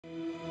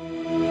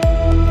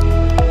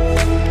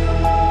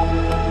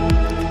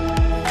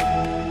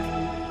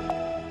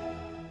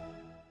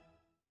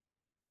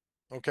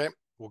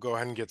go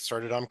ahead and get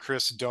started. I'm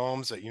Chris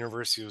Domes at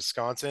University of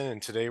Wisconsin,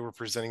 and today we're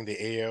presenting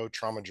the AO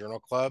Trauma Journal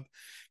Club,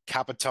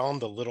 Capitellum,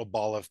 the Little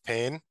Ball of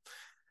Pain.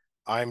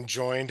 I'm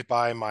joined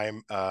by my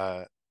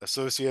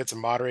associates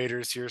and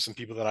moderators here, some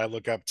people that I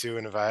look up to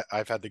and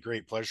I've had the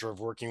great pleasure of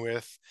working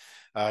with,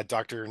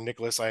 Dr.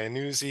 Nicholas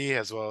Iannuzzi,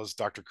 as well as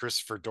Dr.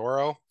 Christopher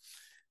Doro.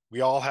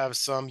 We all have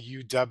some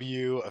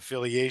UW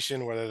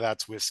affiliation, whether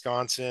that's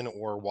Wisconsin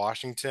or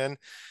Washington.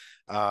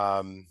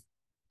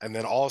 And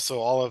then also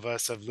all of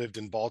us have lived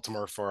in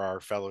Baltimore for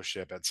our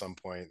fellowship at some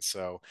point.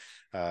 So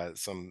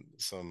some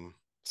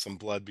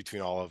blood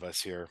between all of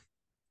us here.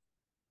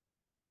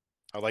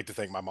 I'd like to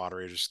thank my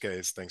moderators,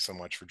 guys. Thanks so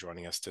much for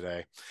joining us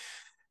today.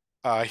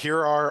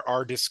 Here are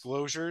our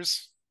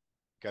disclosures.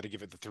 Got to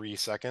give it the 3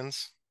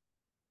 seconds.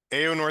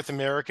 AO North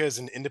America is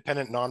an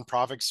independent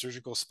nonprofit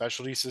surgical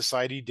specialty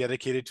society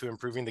dedicated to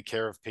improving the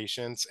care of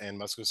patients and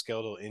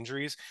musculoskeletal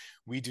injuries.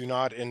 We do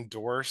not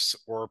endorse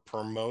or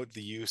promote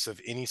the use of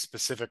any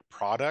specific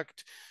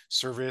product,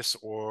 service,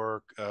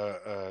 or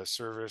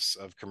service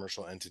of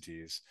commercial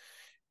entities.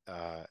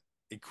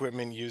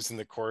 Equipment used in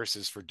the course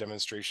is for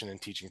demonstration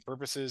and teaching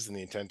purposes, and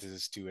the intent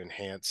is to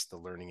enhance the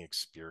learning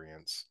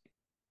experience.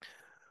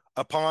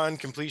 Upon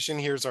completion,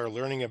 here's our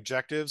learning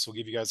objectives. We'll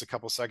give you guys a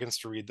couple seconds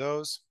to read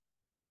those.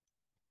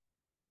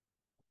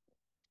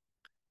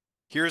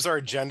 Here's our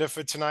agenda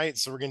for tonight.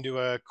 So we're going to do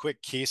a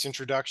quick case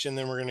introduction,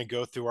 then we're going to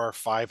go through our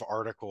 5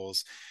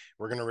 articles.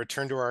 We're going to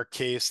return to our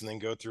case and then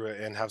go through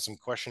it and have some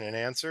question and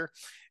answer,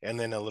 and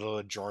then a little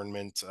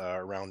adjournment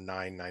around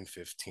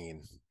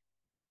 9:15.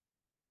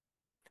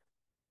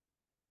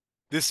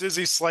 This is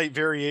a slight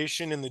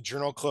variation in the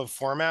journal club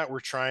format. We're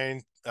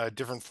trying a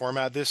different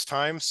format this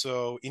time,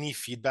 so any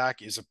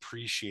feedback is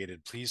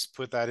appreciated. Please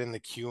put that in the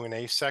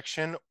Q&A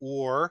section,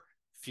 or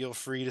feel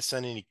free to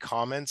send any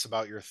comments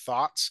about your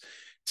thoughts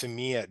to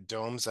me at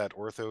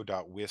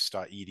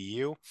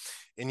domes@ortho.wis.edu.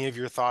 Any of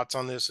your thoughts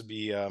on this would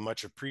be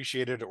much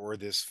appreciated, or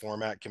this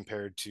format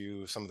compared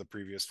to some of the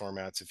previous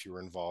formats if you were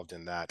involved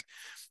in that.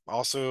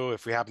 Also,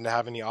 if we happen to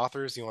have any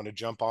authors you want to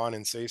jump on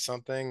and say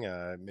something,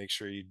 make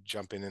sure you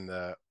jump in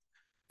the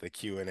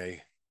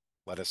Q&A.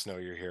 Let us know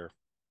you're here.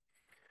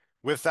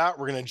 With that,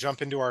 we're going to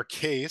jump into our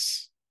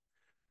case.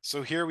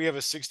 So here we have a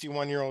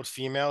 61-year-old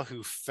female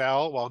who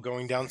fell while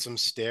going down some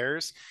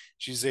stairs.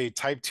 She's a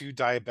type 2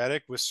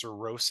 diabetic with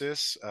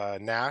cirrhosis,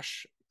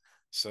 NASH,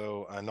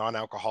 so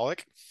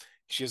non-alcoholic.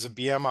 She has a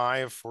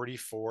BMI of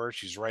 44.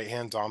 She's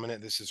right-hand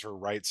dominant. This is her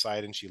right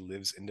side, and she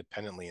lives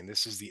independently. And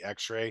this is the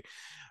x-ray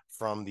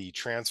from the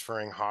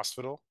transferring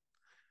hospital.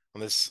 On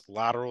this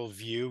lateral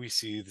view, we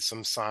see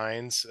some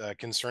signs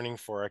concerning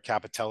for a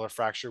capitellar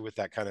fracture with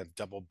that kind of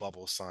double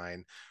bubble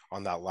sign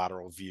on that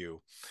lateral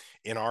view.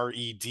 In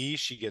RED,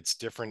 she gets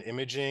different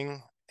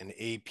imaging, an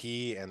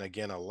AP, and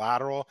again, a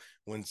lateral,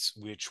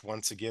 which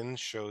once again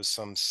shows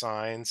some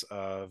signs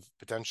of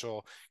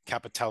potential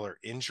capitellar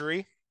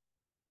injury.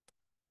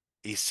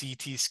 A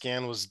CT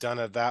scan was done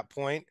at that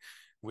point,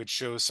 which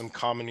shows some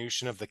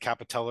comminution of the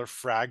capitellar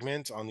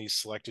fragment on these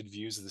selected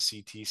views of the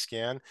CT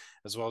scan,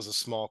 as well as a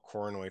small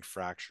coronoid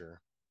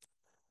fracture.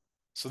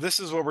 So this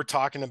is what we're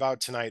talking about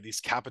tonight,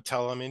 these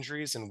capitellum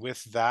injuries. And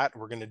with that,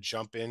 we're going to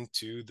jump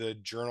into the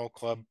journal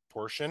club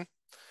portion.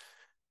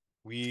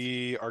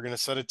 We are going to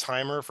set a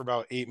timer for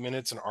about 8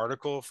 minutes an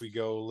article. If we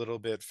go a little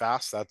bit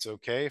fast, that's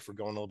okay. If we're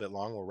going a little bit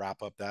long, we'll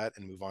wrap up that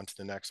and move on to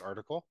the next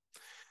article.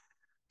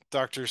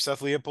 Dr.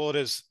 Seth Leopold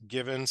has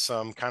given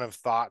some kind of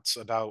thoughts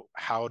about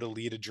how to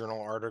lead a journal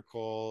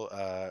article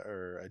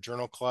or a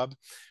journal club.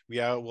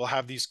 We'll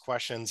have these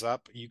questions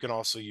up. You can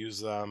also use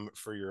them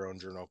for your own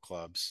journal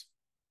clubs.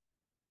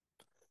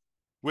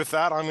 With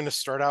that, I'm going to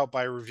start out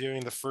by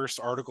reviewing the first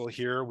article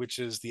here, which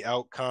is the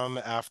outcome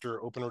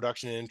after open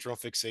reduction and internal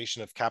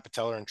fixation of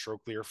capitellar and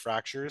trochlear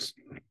fractures.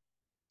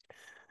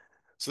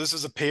 So this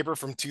is a paper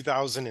from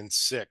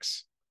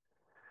 2006.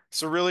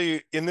 So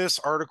really, in this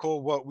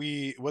article, what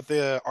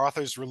the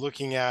authors were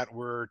looking at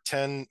were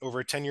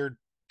over a 10-year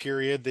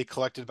period. They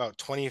collected about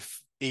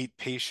 28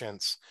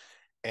 patients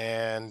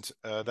and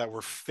that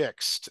were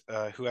fixed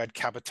who had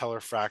capitellar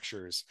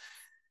fractures.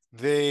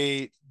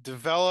 They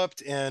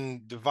developed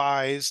and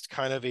devised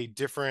kind of a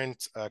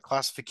different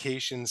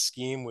classification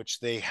scheme, which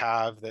they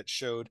have that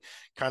showed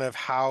kind of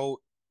how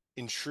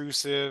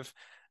intrusive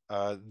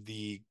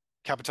the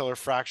capitellar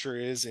fracture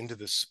is into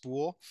the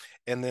spool,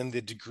 and then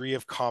the degree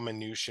of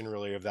comminution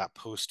really of that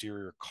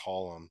posterior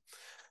column.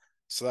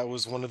 So that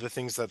was one of the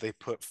things that they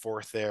put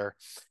forth there.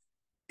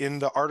 In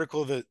the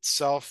article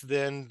itself,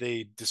 then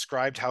they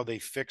described how they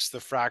fixed the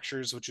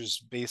fractures, which is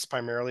based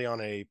primarily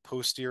on a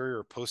posterior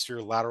or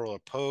posterior lateral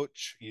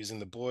approach using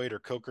the Boyd or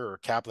Coker or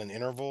Kaplan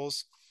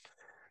intervals.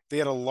 They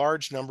had a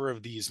large number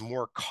of these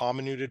more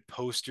comminuted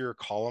posterior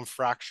column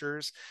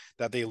fractures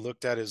that they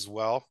looked at as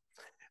well.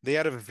 They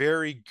had a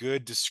very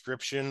good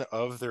description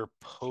of their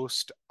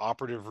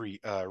post-operative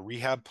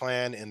rehab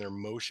plan and their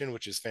motion,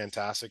 which is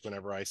fantastic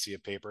whenever I see a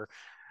paper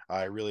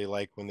I really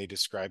like when they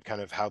describe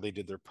kind of how they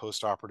did their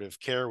post-operative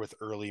care with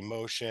early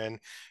motion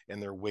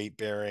and their weight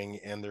bearing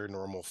and their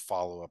normal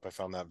follow-up. I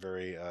found that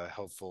very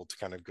helpful to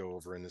kind of go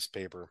over in this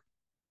paper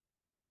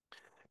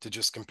to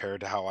just compare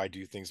to how I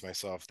do things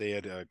myself. They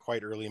had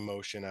quite early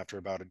motion after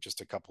about just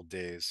a couple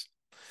days.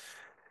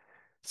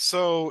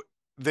 So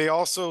they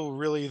also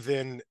really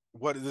then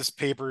what this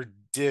paper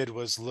did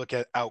was look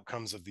at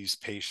outcomes of these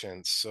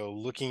patients. So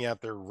looking at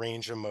their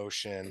range of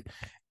motion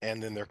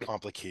and then their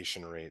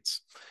complication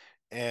rates.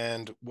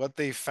 And what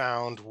they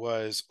found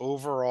was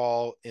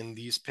overall in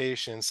these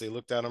patients, they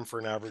looked at them for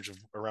an average of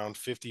around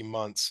 50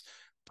 months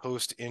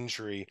post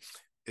injury,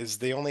 is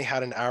they only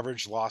had an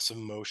average loss of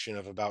motion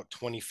of about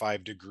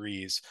 25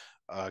 degrees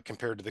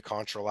compared to the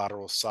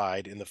contralateral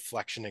side in the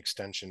flexion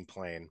extension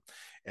plane.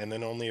 And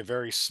then only a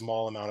very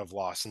small amount of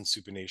loss in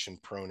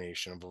supination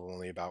pronation of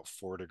only about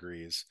 4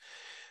 degrees.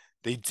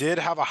 They did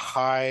have a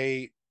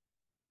high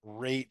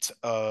rate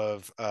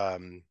of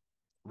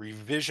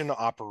revision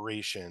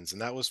operations,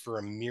 and that was for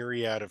a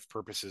myriad of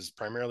purposes,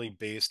 primarily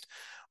based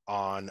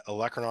on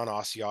olecranon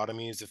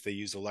osteotomies, if they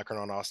used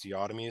olecranon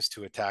osteotomies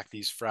to attack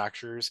these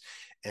fractures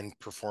and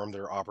perform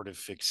their operative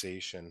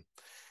fixation.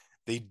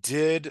 They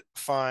did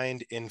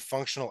find in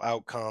functional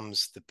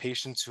outcomes, the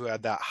patients who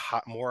had that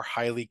more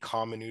highly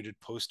comminuted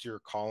posterior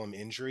column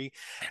injury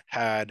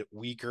had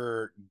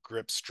weaker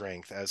grip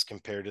strength as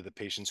compared to the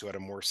patients who had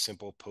a more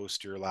simple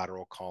posterior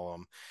lateral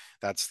column.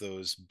 That's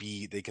those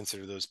B, they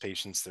consider those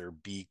patients their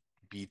B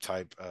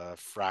type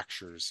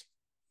fractures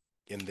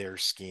in their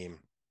scheme.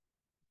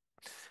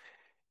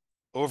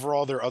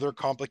 Overall, there are other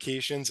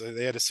complications.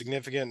 They had a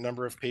significant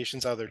number of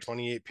patients out of their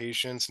 28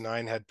 patients.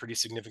 9 had pretty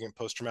significant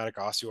post-traumatic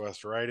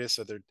osteoarthritis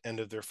at the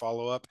end of their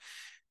follow-up.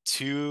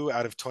 2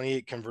 out of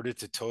 28 converted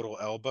to total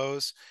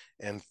elbows,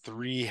 and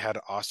 3 had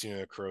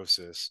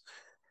osteonecrosis.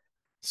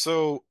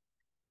 So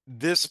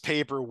this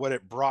paper, what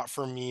it brought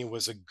for me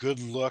was a good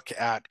look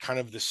at kind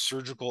of the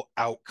surgical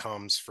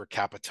outcomes for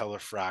capitellar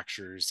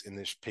fractures in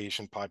this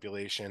patient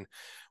population.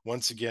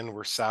 Once again,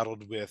 we're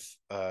saddled with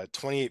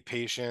 28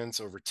 patients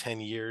over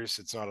 10 years.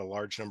 It's not a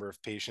large number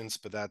of patients,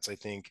 but that's, I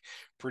think,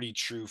 pretty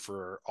true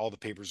for all the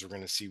papers we're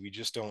going to see. We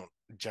just don't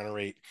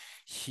generate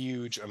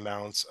huge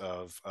amounts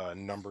of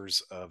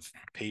numbers of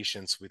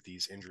patients with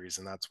these injuries,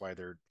 and that's why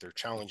they're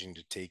challenging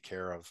to take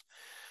care of.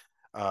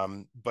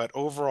 But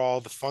overall,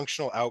 the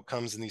functional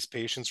outcomes in these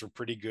patients were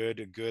pretty good,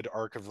 a good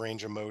arc of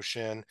range of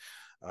motion,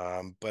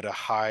 but a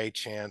high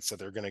chance that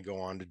they're going to go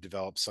on to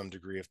develop some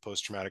degree of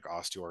post-traumatic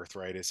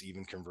osteoarthritis,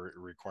 even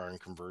requiring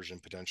conversion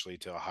potentially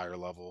to a higher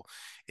level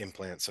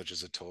implant, such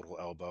as a total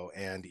elbow,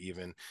 and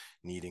even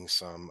needing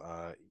some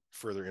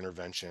further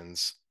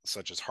interventions,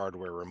 such as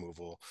hardware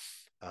removal,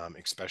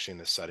 especially in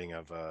the setting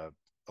of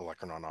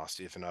olecranon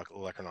if an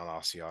olecranon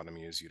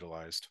osteotomy is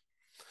utilized.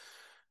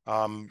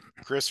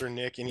 Chris or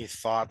Nick, any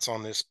thoughts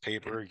on this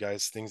paper,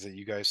 guys, things that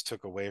you guys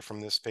took away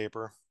from this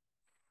paper?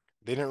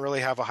 They didn't really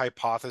have a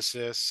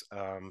hypothesis.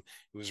 It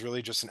was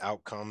really just an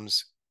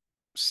outcomes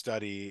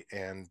study,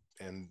 and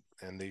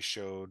they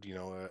showed, you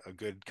know, a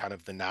good kind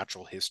of the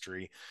natural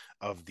history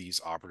of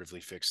these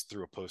operatively fixed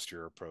through a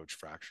posterior approach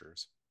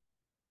fractures.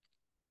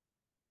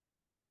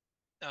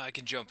 I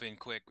can jump in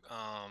quick.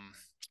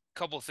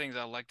 Couple of things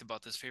I liked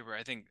about this paper.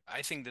 I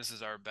think this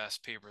is our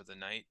best paper of the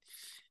night,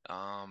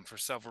 for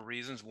several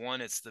reasons.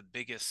 One, it's the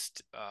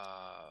biggest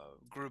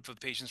group of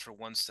patients for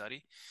one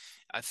study.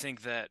 I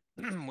think that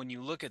when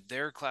you look at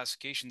their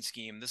classification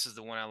scheme, this is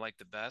the one I like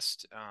the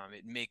best.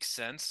 It makes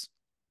sense.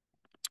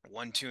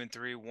 1, 2, and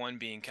 3. 1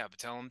 being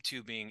capitellum,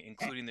 2 being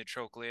including the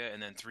trochlea,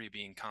 and then 3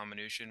 being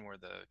comminution, where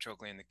the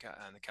trochlea and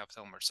the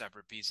capitellum are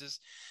separate pieces.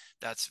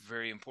 That's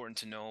very important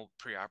to know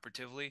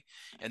preoperatively.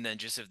 And then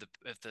just if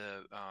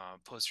the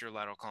posterior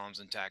lateral column's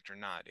intact or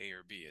not, A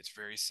or B. It's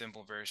very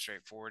simple, very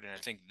straightforward. And I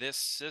think this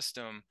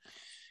system,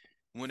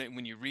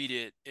 when you read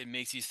it, it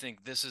makes you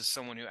think this is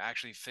someone who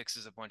actually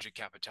fixes a bunch of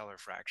capitellar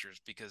fractures,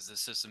 because the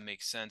system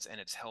makes sense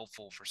and it's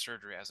helpful for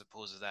surgery, as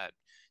opposed to that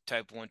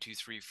type 1, 2,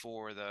 3,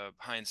 4, the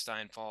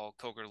Heinstein-Fall,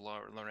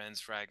 Coker-Lorenz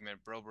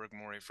fragment,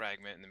 Broberg-Mori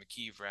fragment, and the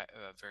McKee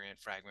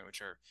variant fragment,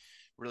 which are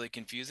really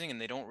confusing, and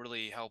they don't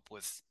really help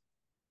with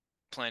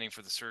planning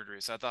for the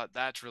surgery. So I thought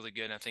that's really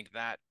good. And I think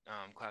that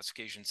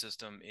classification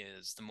system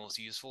is the most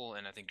useful,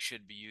 and I think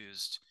should be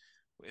used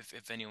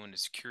if anyone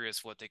is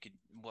curious what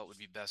would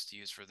be best to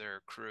use for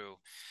their crew.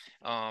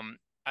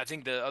 I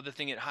think the other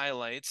thing it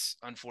highlights,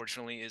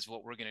 unfortunately, is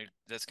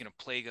that's gonna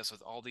plague us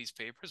with all these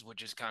papers,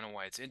 which is kind of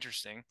why it's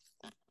interesting.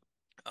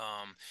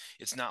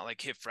 It's not like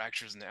hip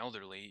fractures in the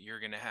elderly. You're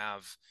going to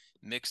have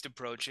mixed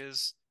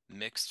approaches,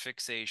 mixed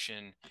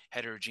fixation,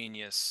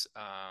 heterogeneous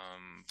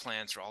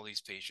plans for all these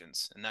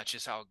patients. And that's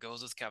just how it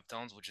goes with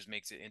Capitellums, which just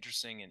makes it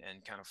interesting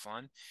and kind of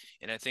fun.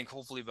 And I think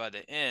hopefully by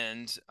the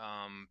end,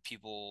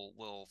 people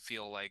will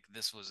feel like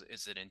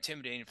is an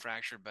intimidating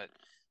fracture, but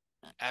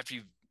after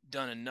you've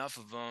done enough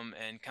of them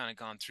and kind of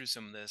gone through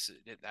some of this,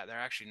 they're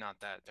actually not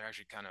that. They're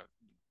actually kind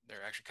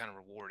of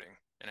rewarding,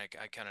 and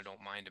I kind of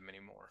don't mind them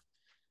anymore.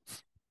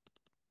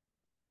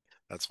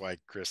 That's why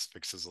Chris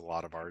fixes a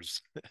lot of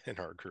ours in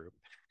our group.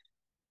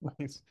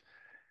 Nice.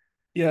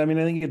 Yeah, I mean,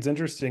 I think it's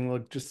interesting.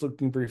 Look, just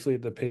looking briefly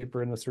at the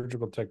paper and the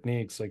surgical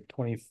techniques, like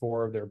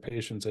 24 of their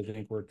patients, I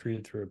think, were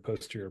treated through a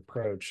posterior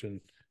approach.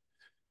 And,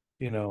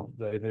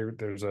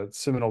 there's a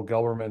seminal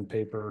Gelberman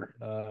paper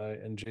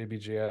in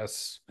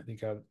JBJS, I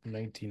think out in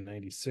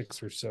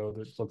 1996 or so,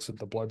 that looks at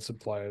the blood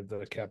supply of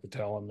the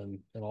capitellum, and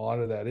a lot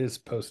of that is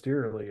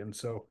posteriorly. And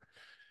so,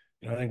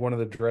 I think one of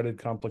the dreaded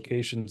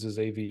complications is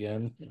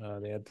AVN.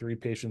 They had 3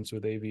 patients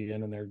with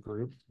AVN in their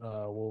group.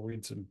 We'll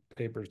read some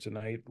papers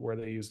tonight where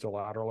they used a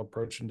lateral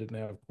approach and didn't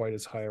have quite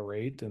as high a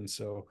rate. And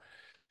so,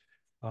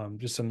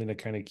 just something to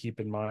kind of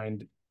keep in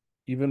mind,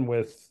 even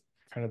with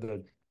kind of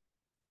the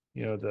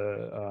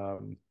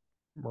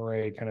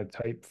Murray kind of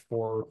type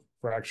 4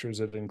 fractures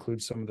that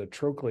include some of the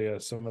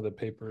trochlea, some of the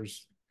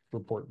papers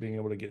report being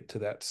able to get to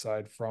that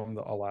side from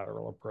a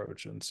lateral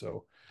approach. And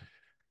so,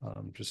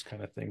 just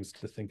kind of things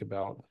to think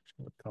about,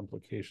 what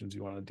complications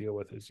you want to deal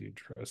with as you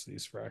address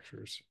these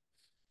fractures.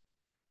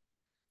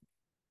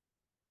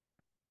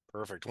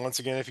 Perfect. Once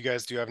again, if you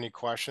guys do have any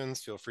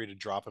questions, feel free to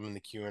drop them in the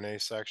Q&A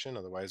section.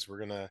 Otherwise, we're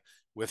going to,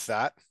 with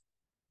that,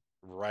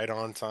 right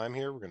on time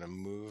here, we're going to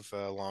move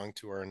along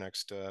to our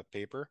next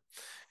paper,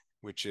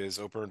 which is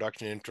open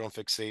reduction and internal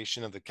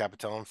fixation of the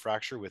capitellum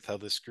fracture with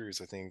headless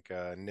screws. I think,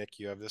 Nick,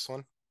 you have this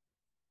one.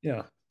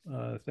 Yeah.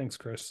 Thanks,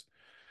 Chris.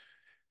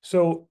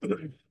 So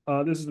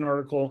this is an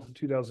article,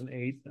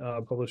 2008,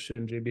 published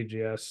in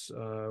JBJS,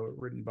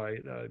 written by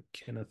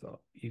Kenneth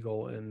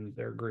Eagle and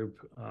their group,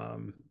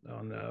 on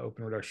the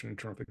open reduction and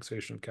internal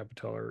fixation of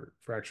capitellar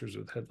fractures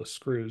with headless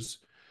screws.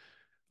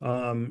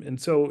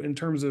 And so in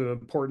terms of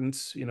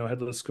importance,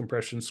 headless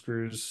compression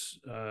screws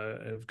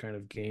have kind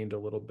of gained a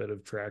little bit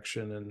of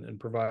traction and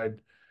provide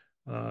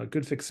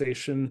good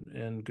fixation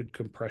and good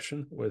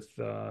compression with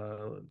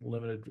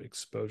limited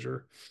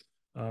exposure.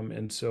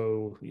 And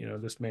so,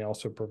 this may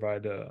also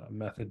provide a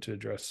method to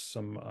address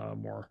some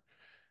more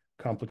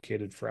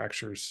complicated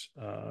fractures,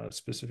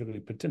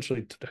 specifically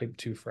potentially type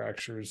 2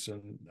 fractures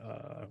and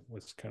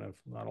with kind of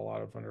not a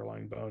lot of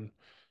underlying bone.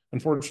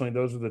 Unfortunately,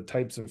 those are the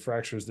types of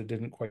fractures that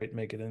didn't quite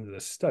make it into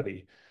the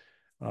study.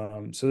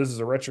 So this is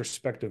a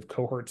retrospective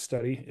cohort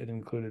study. It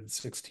included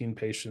 16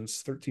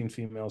 patients, 13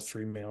 females,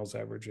 3 males,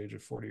 average age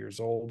of 40 years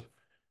old.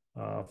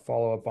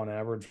 Follow-up on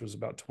average was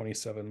about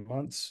 27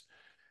 months.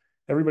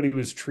 Everybody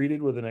was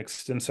treated with an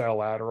extensile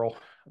lateral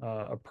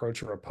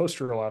approach or a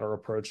posterior lateral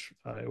approach.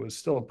 It was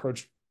still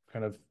approached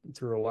kind of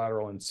through a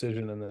lateral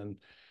incision, and then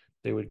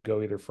they would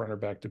go either front or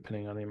back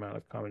depending on the amount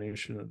of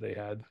comminution that they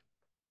had.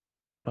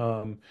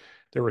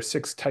 There were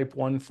 6 type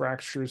 1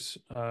 fractures,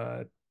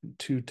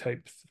 2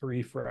 type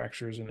 3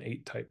 fractures, and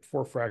 8 type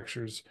 4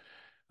 fractures.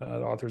 The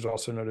authors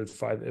also noted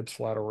 5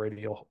 ipsilateral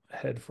radial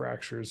head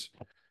fractures.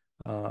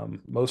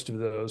 Most of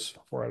those,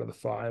 4 out of the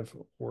 5,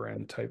 were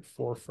in type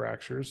 4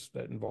 fractures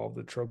that involved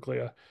the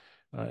trochlea,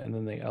 and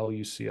then the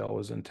LUCL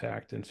was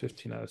intact in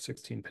 15 out of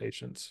 16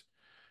 patients.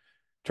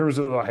 In terms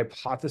of the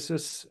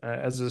hypothesis,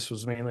 as this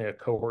was mainly a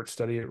cohort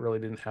study, it really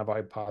didn't have a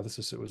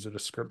hypothesis. It was a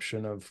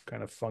description of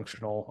kind of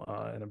functional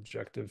and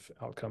objective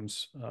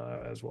outcomes,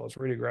 as well as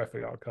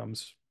radiographic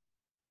outcomes.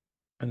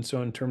 And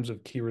so in terms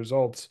of key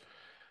results,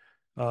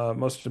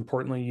 most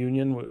importantly,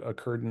 union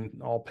occurred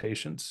in all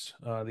patients.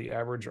 The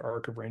average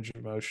arc of range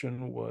of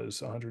motion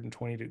was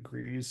 120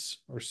 degrees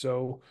or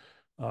so,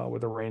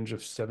 with a range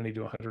of 70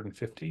 to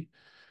 150.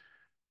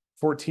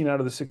 14 out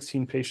of the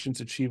 16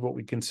 patients achieved what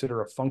we consider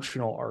a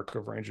functional arc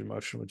of range of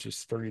motion, which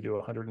is 30 to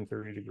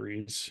 130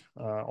 degrees.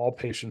 All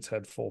patients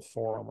had full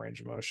forearm range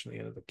of motion at the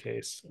end of the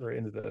case, or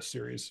end of the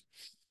series.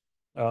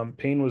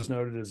 Pain was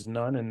noted as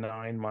none in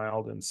 9,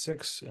 mild in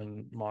 6,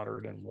 and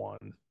moderate in 1.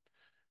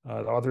 The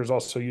authors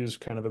also used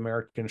kind of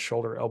American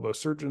shoulder elbow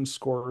surgeon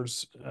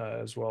scores,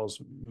 as well as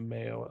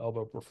Mayo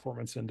Elbow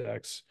Performance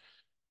Index,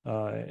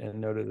 and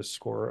noted a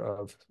score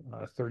of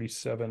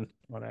 37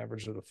 on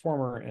average of the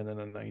former, and then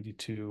a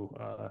 92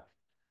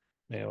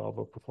 Mayo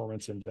Elbow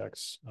Performance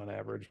Index on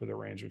average, with a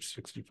range of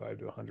 65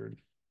 to 100.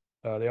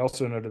 They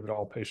also noted that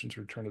all patients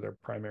returned to their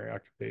primary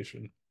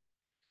occupation.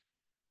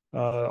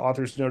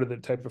 Authors noted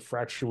that type of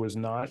fracture was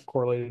not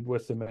correlated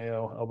with the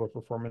Mayo Elbow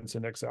Performance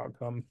Index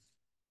outcome.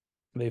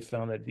 They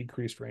found that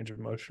decreased range of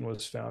motion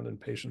was found in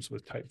patients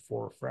with type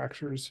 4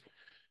 fractures.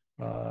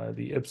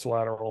 The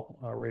ipsilateral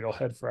radial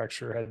head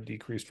fracture had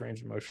decreased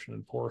range of motion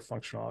and poor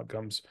functional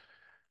outcomes,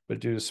 but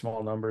due to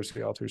small numbers,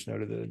 the authors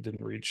noted that it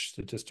didn't reach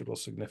statistical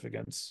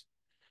significance.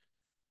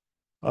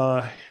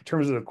 In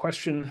terms of the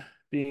question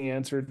being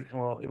answered,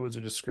 well, it was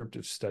a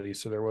descriptive study,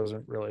 so there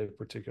wasn't really a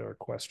particular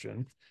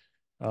question.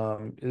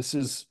 This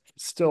is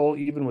still,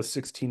 even with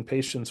 16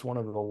 patients, one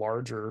of the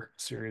larger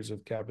series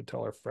of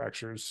capitellar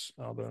fractures,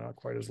 although not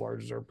quite as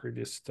large as our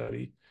previous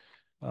study.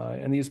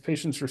 And these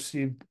patients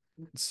received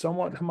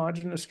somewhat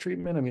homogeneous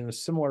treatment. I mean, a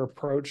similar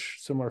approach,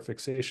 similar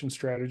fixation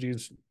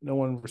strategies. No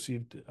one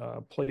received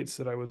plates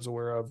that I was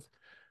aware of,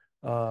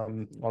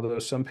 although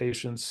some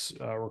patients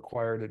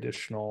required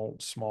additional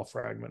small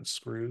fragment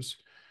screws.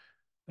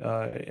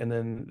 And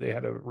then they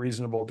had a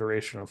reasonable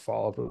duration of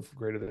follow-up of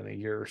greater than a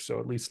year, so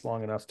at least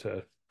long enough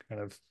to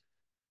kind of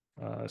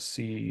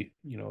see,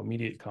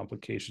 immediate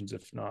complications,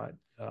 if not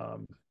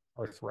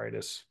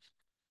arthritis.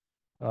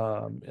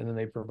 And then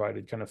they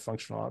provided kind of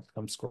functional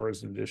outcome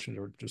scores in addition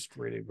to just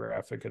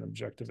radiographic and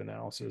objective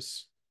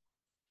analysis.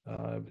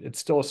 It's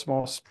still a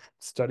small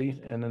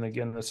study. And then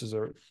again,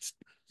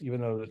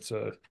 even though it's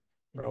a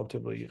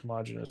relatively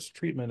homogeneous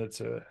treatment,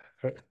 it's a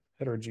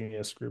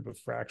heterogeneous group of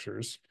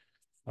fractures,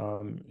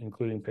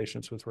 including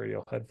patients with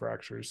radial head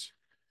fractures.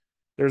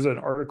 There's an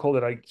article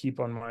that I keep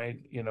on my,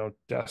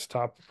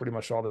 desktop pretty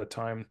much all the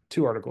time.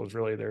 Two articles,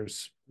 really.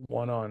 There's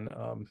one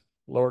on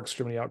lower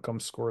extremity outcome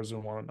scores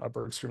and one on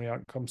upper extremity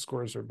outcome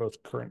scores. Are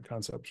both current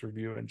concepts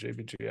review and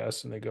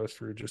JBJS, and they go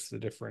through just the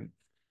different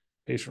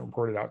patient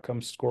reported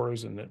outcome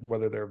scores and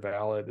whether they're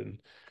valid and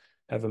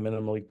have a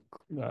minimal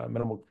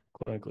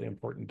clinically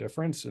important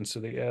difference. And so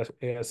the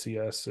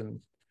ASCS and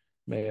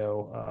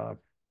Mayo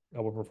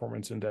Elbow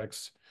Performance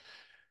Index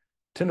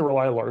tend to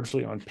rely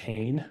largely on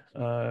pain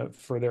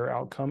for their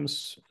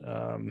outcomes.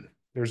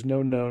 There's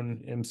no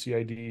known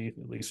MCID,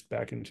 at least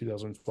back in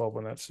 2012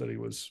 when that study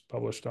was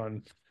published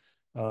on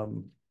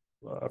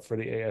for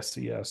the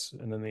ASCS,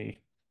 and then the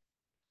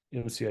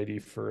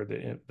MCID for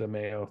the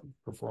Mayo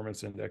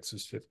Performance Index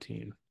is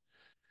 15.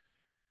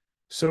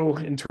 So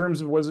in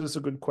terms of was this a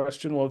good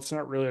question? Well, it's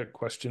not really a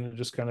question. It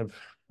just kind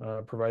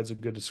of provides a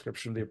good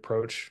description of the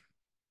approach.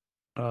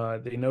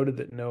 They noted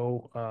that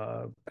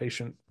no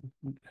patient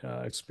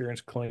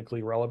experienced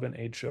clinically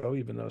relevant HO,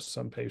 even though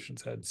some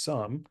patients had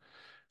some.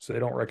 So they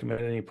don't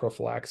recommend any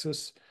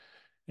prophylaxis.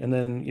 And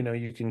then,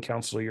 you can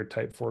counsel your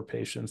type 4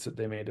 patients that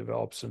they may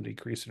develop some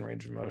decrease in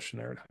range of motion.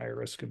 They're at higher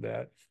risk of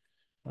that.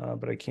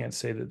 But I can't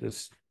say that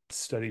this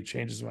study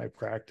changes my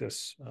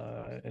practice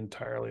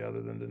entirely,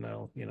 other than to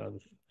know,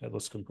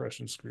 headless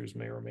compression screws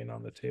may remain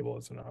on the table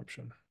as an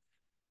option.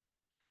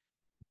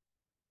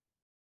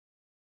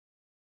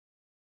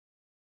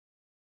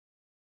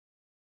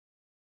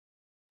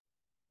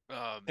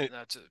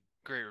 That's a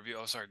great review.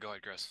 Oh, sorry. Go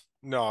ahead, Chris.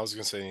 No, I was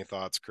going to say, any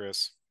thoughts,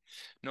 Chris?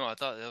 No, I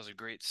thought that was a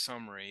great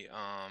summary.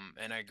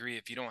 And I agree.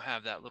 If you don't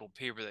have that little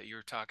paper that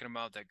you're talking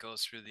about that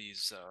goes through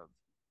these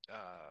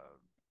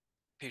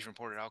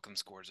patient-reported outcome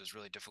scores, it's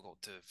really difficult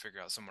to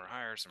figure out. Some are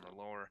higher, some are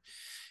lower.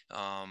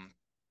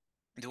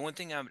 The one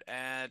thing I would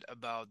add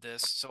about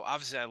this, so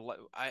obviously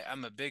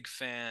I'm a big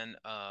fan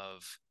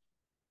of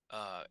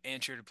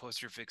anterior to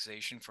posterior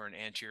fixation for an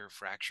anterior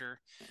fracture.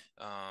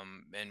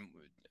 And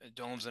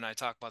Domes and I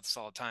talk about this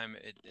all the time.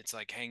 It's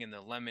like hanging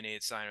the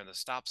lemonade sign or the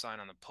stop sign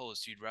on the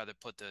post. You'd rather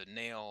put the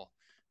nail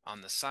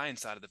on the sign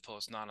side of the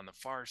post, not on the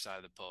far side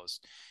of the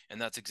post. And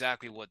that's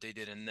exactly what they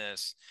did in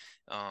this,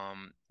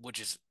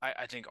 which is,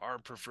 I think, our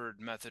preferred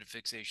method of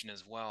fixation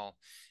as well.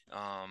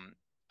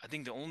 I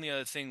think the only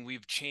other thing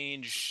we've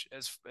changed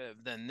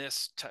than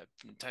this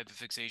type of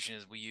fixation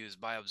is we use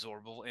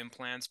bioabsorbable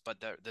implants, but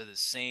they're the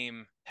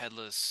same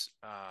headless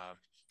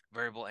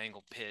variable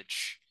angle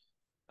pitch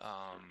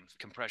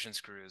compression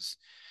screws.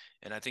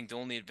 And I think the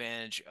only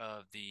advantage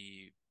of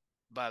the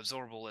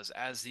bioabsorbable is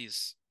as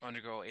these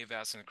undergo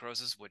avascular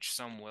necrosis, which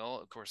some will.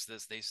 Of course,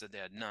 they said they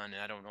had none,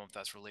 and I don't know if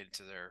that's related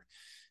to their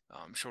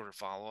shorter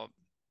follow-up.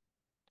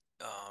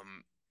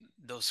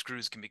 Those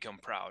screws can become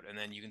proud. And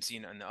then you can see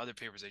in the other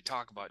papers they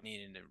talk about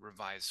needing to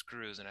revise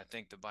screws, and I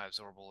think the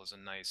bioabsorbable is a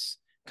nice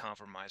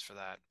compromise for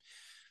that.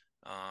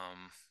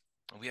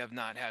 We have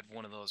not had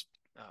one of those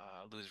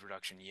lose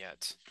reduction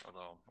yet,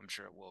 although I'm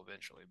sure it will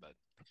eventually. But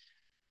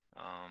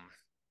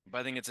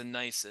I think it's a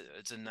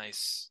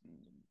nice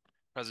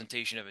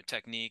presentation of a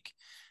technique.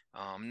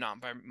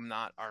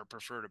 Not our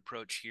preferred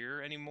approach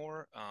here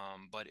anymore,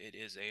 but it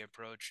is a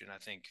approach, and I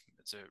think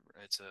it's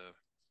a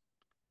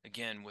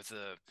again, with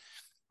a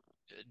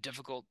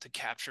difficult to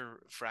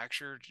capture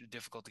fracture,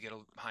 difficult to get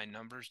high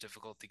numbers,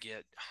 difficult to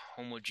get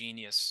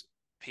homogeneous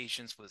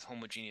patients with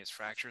homogeneous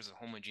fractures and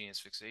homogeneous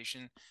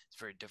fixation. It's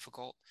very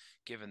difficult.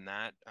 Given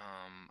that,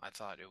 I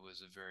thought it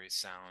was a very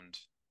sound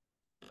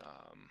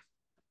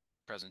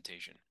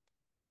presentation.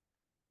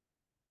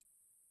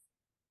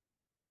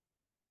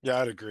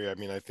 Yeah, I'd agree. I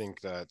mean, I think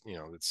that,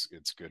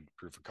 it's good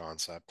proof of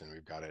concept, and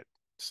we've got it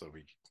so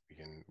we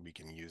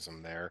can use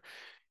them there.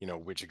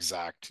 Which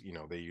exact,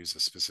 they use a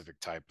specific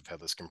type of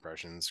headless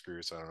compression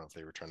screw. So I don't know if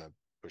they were trying to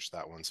push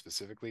that one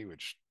specifically,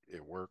 which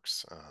it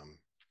works.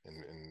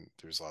 And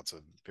there's lots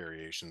of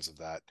variations of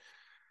that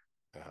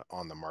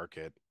on the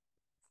market.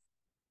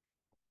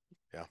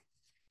 Yeah.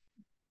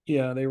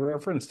 Yeah, they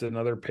referenced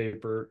another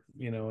paper,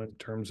 in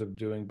terms of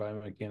doing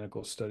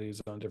biomechanical studies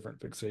on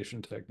different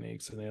fixation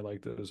techniques, and they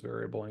like those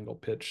variable angle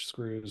pitch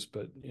screws,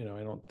 but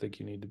I don't think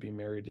you need to be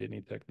married to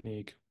any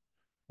technique.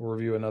 We'll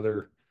review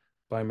another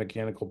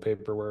biomechanical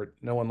paper where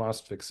no one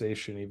lost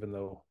fixation, even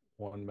though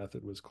one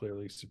method was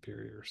clearly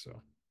superior.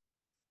 So,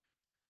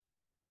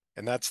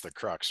 And that's the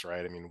crux,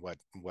 right? I mean, what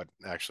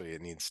actually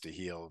it needs to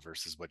heal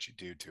versus what you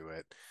do to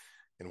it,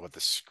 and what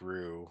the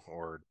screw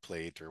or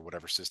plate or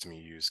whatever system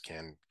you use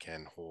can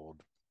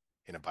hold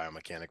in a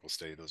biomechanical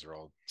study. Those are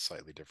all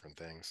slightly different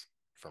things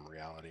from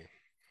reality.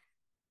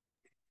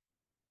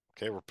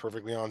 Okay, we're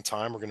perfectly on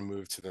time. We're going to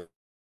move to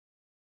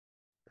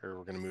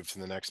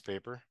the next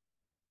paper.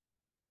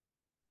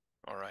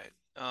 All right.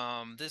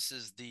 This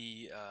is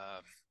the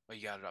oh,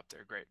 you got it up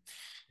there. Great.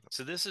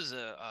 So this is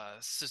a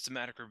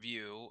systematic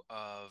review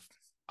of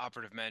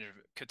operative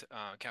management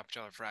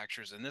capitellar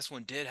fractures, and this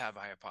one did have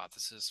a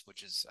hypothesis,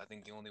 which is I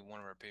think the only one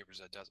of our papers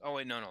that does. Oh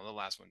wait, no, the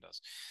last one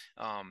does.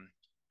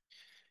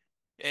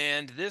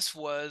 And this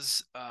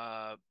was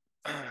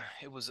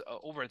it was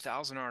over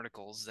 1,000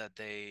 articles that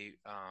they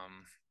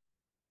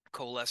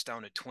coalesced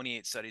down to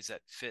 28 studies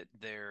that fit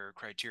their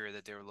criteria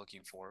that they were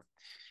looking for.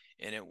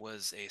 And it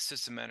was a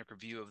systematic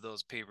review of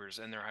those papers.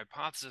 And their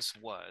hypothesis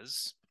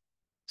was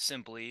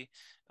simply,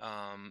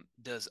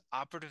 does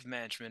operative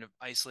management of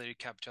isolated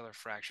capitellar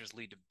fractures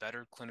lead to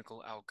better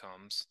clinical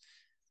outcomes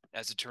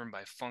as determined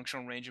by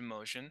functional range of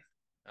motion,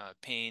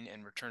 pain,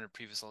 and return to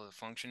previous level of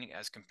functioning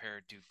as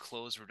compared to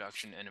closed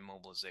reduction and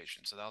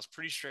immobilization? So that was a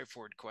pretty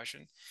straightforward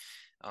question.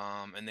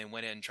 And they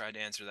went in and tried to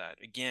answer that.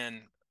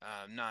 Again,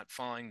 not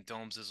following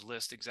Dohm's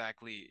list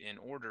exactly in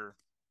order,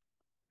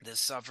 this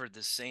suffered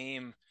the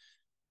same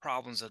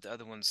problems that the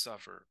other ones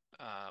suffer.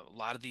 A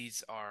lot of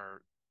these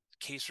are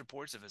case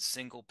reports of a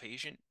single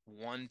patient,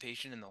 one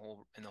patient in the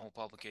whole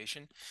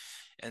publication,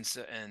 and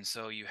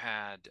so you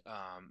had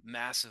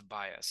massive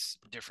bias,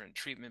 different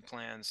treatment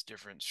plans,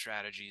 different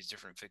strategies,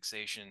 different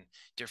fixation,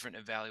 different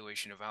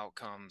evaluation of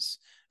outcomes,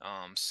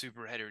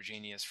 super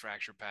heterogeneous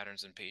fracture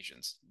patterns in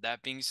patients.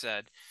 That being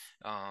said,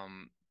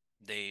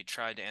 they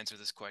tried to answer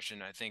this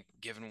question. I think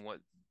given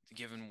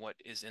what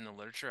is in the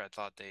literature, I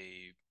thought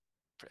they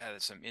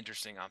had some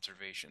interesting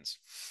observations.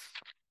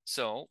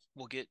 So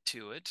we'll get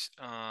to it.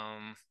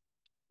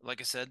 Like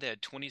I said, they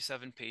had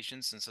 27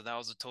 patients, and so that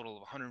was a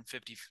total of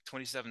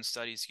 27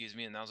 studies, excuse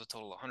me, and that was a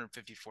total of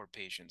 154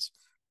 patients.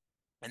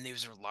 And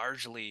these are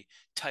largely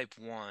type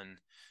 1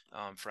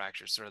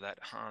 fractures, sort of that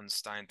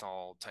Hans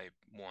Steinthal type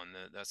 1.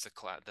 That's the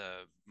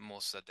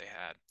most that they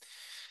had.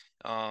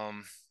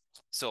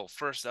 So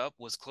first up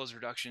was closed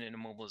reduction and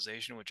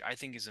immobilization, which I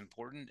think is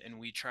important, and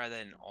we try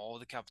that in all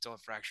the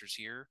capitellar fractures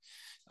here,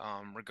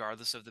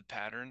 regardless of the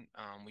pattern.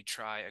 We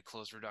try a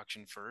closed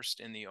reduction first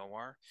in the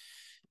OR,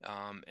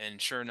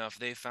 and sure enough,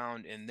 they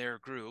found in their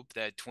group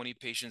that 20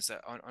 patients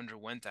that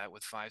underwent that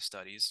with 5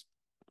 studies,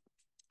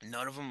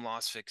 none of them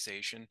lost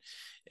fixation,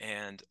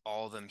 and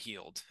all of them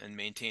healed and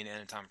maintained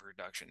anatomic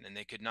reduction, and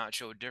they could not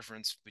show a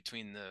difference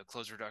between the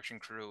closed reduction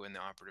crew and the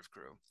operative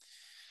crew.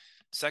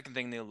 Second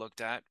thing they looked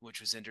at, which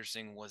was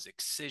interesting, was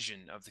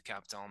excision of the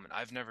capitellum.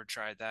 I've never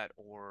tried that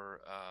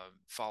or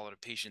followed a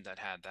patient that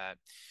had that.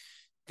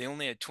 They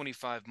only had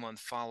 25-month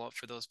follow-up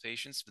for those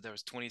patients, but there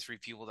was 23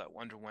 people that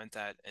underwent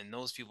that, and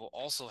those people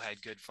also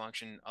had good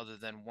function, other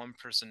than one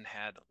person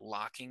had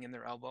locking in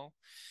their elbow,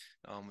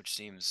 which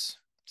seems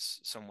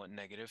somewhat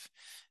negative.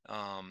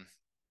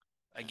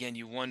 Again,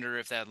 you wonder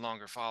if they had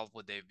longer follow-up,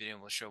 would they have been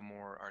able to show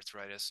more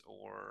arthritis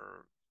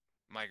or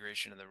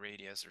migration of the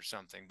radius or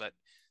something? But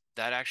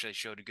that actually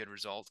showed a good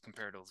result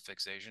compared to the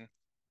fixation.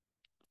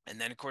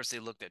 And then, of course, they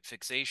looked at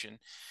fixation,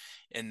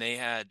 and they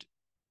had,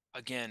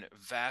 again,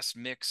 vast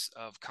mix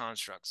of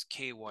constructs,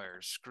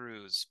 K-wires,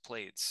 screws,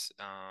 plates,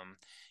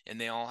 and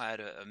they all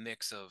had a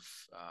mix of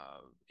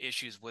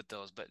issues with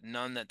those, but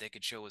none that they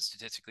could show was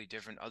statistically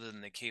different, other than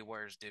the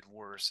K-wires did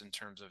worse in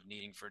terms of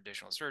needing for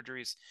additional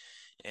surgeries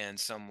and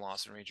some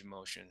loss in range of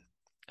motion.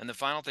 And the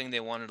final thing they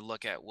wanted to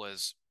look at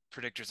was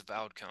predictors of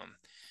outcome.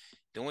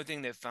 The only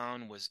thing they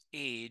found was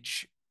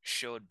age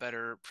showed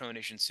better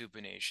pronation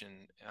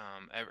supination.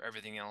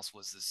 Everything else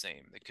was the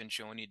same. They couldn't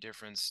show any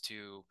difference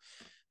to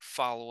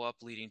follow up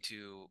leading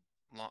to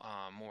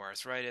more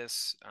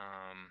arthritis,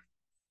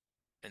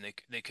 and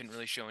they couldn't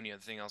really show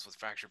anything else with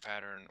fracture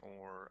pattern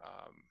or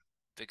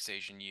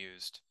fixation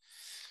used.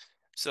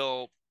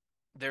 So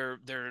their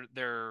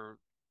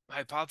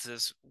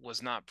hypothesis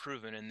was not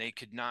proven, and they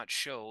could not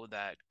show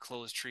that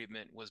closed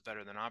treatment was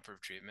better than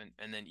operative treatment.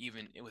 And then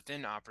even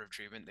within operative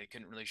treatment, they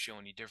couldn't really show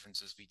any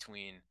differences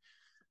between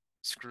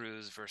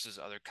screws versus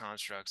other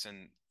constructs.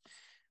 And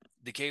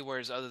the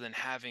K-wires, other than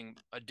having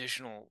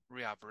additional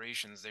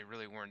reoperations, they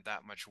really weren't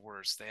that much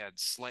worse. They had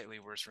slightly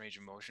worse range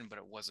of motion, but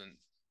it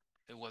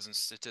wasn't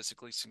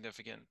statistically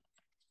significant.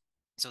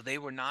 So they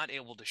were not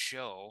able to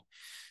show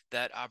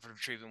that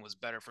operative treatment was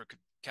better for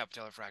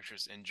capitellar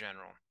fractures in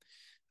general.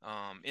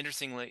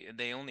 Interestingly,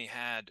 they only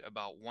had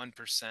about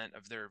 1%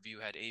 of their review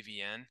had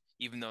AVN,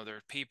 even though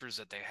their papers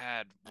that they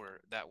had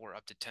were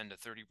up to 10 to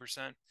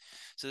 30%.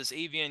 So this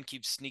AVN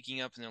keeps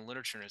sneaking up in the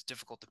literature, and it's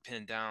difficult to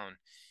pin down.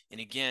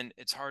 And again,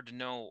 it's hard to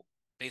know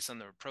based on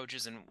the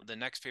approaches. And the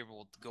next paper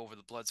will go over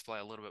the blood supply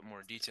a little bit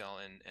more detail.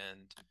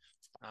 And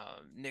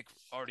Nick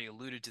already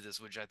alluded to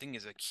this, which I think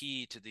is a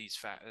key to these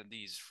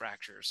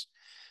fractures.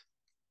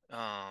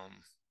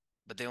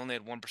 But they only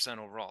had 1%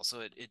 overall,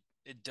 so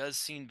it does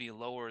seem to be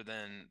lower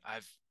than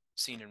I've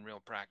seen in real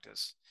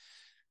practice.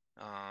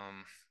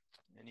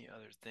 Any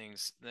other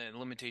things? The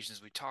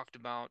limitations we talked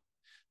about.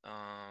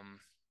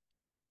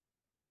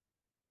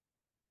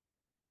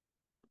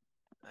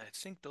 I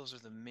think those are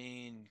the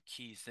main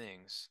key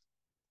things.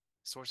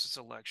 Source of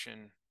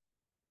selection,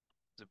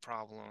 the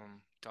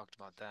problem, talked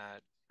about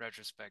that.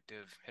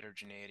 Retrospective,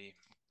 heterogeneity.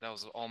 That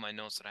was all my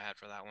notes that I had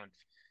for that one.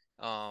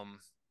 Um,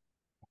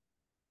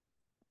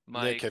 Nick,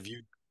 my have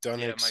you done an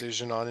yeah, my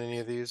excision on any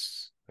of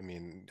these? I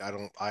mean,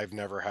 I've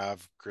never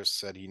have. Chris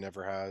said he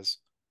never has.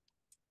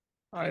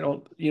 I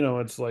don't,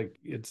 it's like,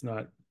 it's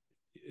not,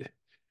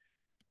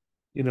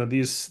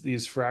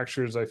 these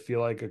fractures I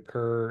feel like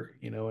occur,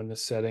 in the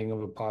setting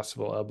of a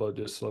possible elbow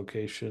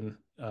dislocation,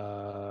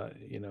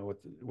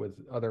 with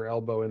other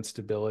elbow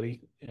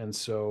instability. And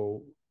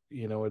so,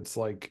 it's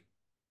like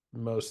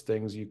most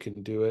things you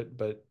can do it,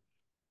 but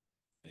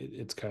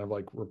it's kind of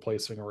like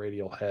replacing a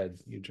radial head.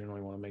 You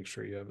generally want to make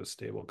sure you have a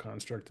stable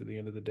construct at the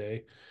end of the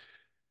day.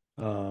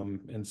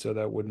 And so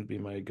that wouldn't be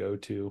my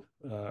go-to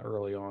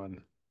early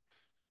on.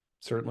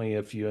 Certainly,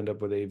 if you end up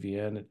with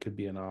AVN, it could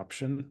be an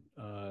option.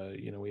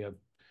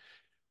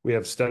 We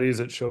have studies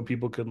that show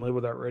people can live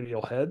without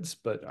radial heads,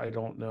 but I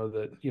don't know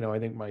that. I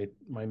think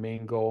my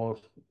main goal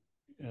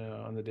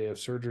on the day of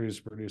surgery is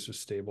to produce a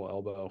stable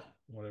elbow,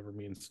 whatever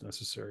means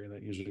necessary, and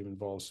that usually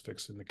involves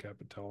fixing the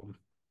capitellum.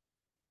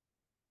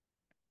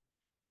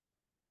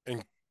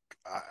 And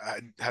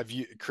have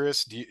you,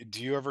 Chris?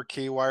 Do you ever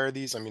K wire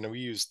these? I mean, we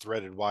use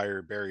threaded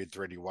wire, buried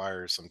thready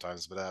wires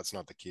sometimes, but that's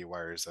not the K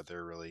wires that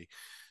they're really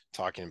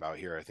talking about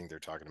here. I think they're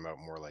talking about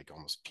more like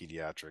almost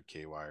pediatric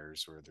K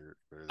wires where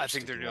they're I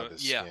think they're sticking out doing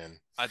the yeah. skin.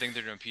 I think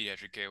they're doing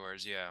pediatric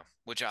K-wires, yeah.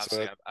 Which So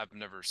obviously I've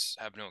never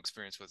have no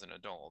experience with in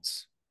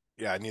adults.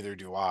 yeah, neither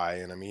do I.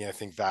 And I mean, I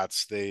think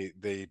that's they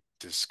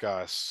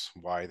discuss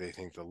why they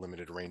think the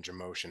limited range of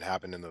motion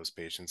happened in those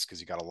patients because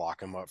you got to lock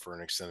them up for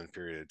an extended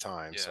period of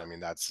time. So Yeah, I mean,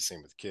 that's the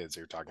same with kids.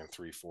 They're talking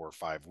 3, 4,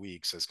 5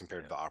 weeks as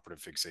compared to yeah, the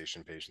operative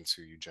fixation patients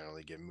who you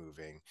generally get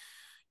moving.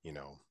 You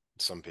know,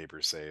 some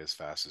papers say as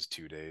fast as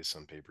 2 days.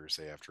 Some papers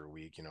say after a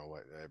week. You know,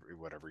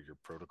 whatever your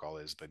protocol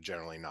is, but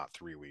generally not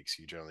 3 weeks.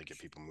 You generally get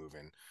people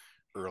moving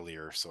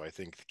earlier. So I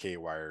think the K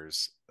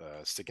wires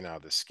sticking out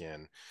of the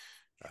skin.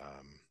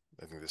 Um,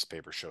 I think this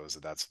paper shows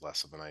that that's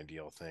less of an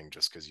ideal thing,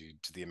 just because you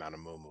to the amount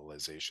of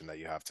mobilization that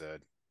you have to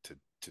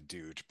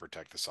do to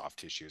protect the soft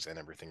tissues and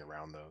everything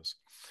around those.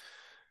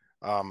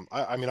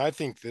 I mean, I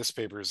think this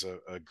paper is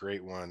a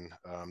great one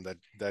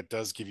that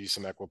does give you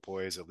some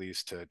equipoise, at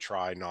least to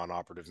try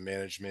non-operative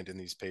management in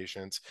these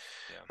patients.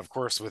 yeah. Of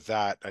course, with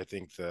that, I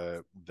think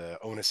the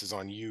onus is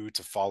on you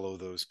to follow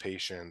those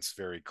patients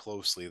very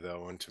closely,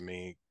 though, and to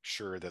make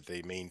sure that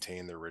they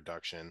maintain their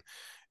reduction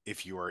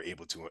if you are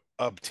able to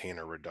obtain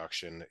a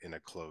reduction in a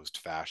closed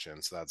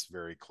fashion. So that's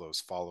very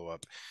close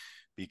follow-up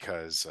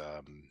because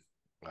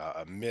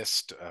a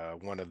missed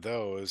one of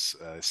those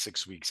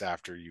 6 weeks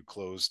after you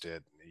closed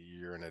it,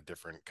 you're in a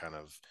different kind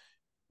of,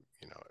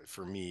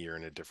 for me, you're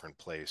in a different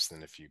place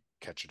than if you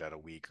catch it at a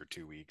week or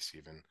 2 weeks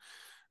even.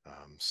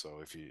 So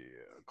if you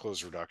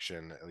close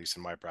reduction, at least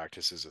in my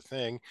practice, is a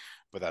thing,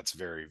 but that's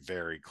very,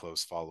 very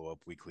close follow-up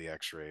weekly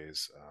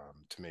x-rays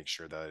to make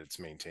sure that it's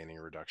maintaining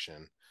a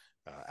reduction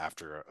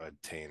after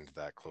attained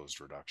that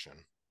closed reduction.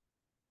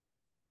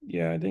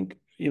 Yeah, I think,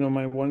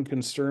 my one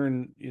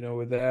concern,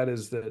 with that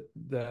is that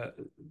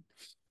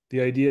the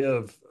idea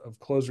of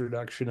closed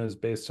reduction is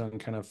based on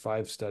kind of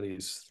 5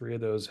 studies. 3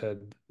 of those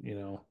had,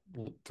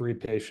 3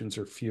 patients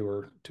or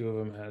fewer. 2 of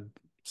them had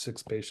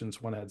 6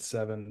 patients, one had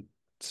 7.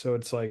 So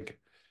it's like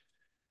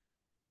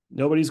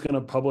nobody's going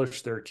to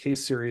publish their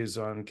case series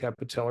on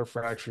capitellar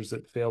fractures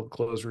that failed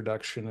closed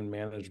reduction and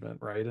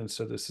management, right? And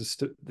so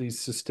these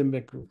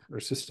systematic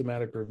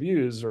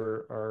reviews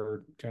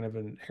are kind of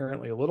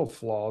inherently a little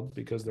flawed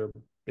because they're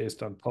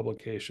based on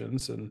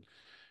publications, and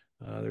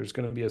there's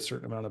going to be a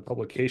certain amount of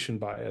publication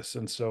bias.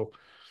 And so,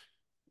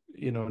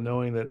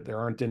 knowing that there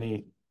aren't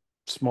any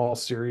small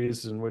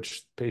series in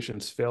which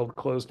patients failed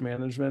closed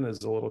management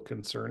is a little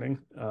concerning,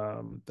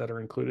 that are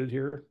included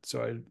here.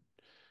 So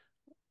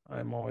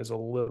I'm always a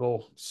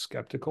little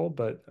skeptical,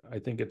 but I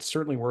think it's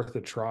certainly worth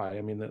a try.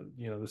 I mean,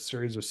 the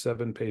series of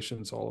 7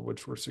 patients, all of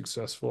which were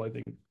successful, I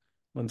think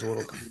lends a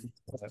little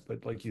credence to that.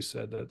 But like you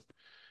said, that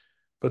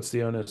puts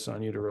the onus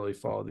on you to really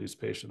follow these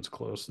patients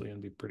closely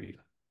and be pretty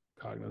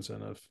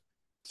cognizant of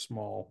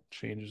small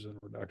changes in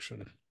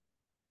reduction.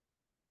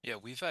 Yeah,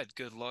 we've had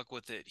good luck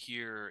with it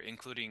here,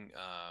 including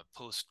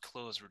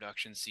post-close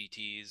reduction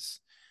CTs,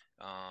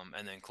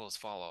 and then close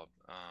follow-up.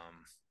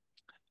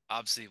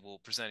 Obviously, we'll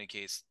present a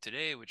case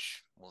today,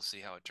 which we'll see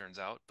how it turns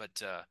out.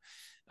 But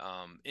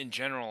in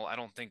general, I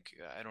don't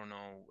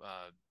know.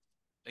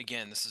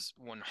 Again, this is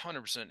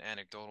 100%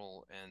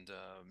 anecdotal and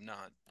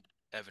not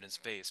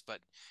evidence-based. But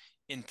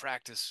in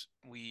practice,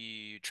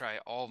 we try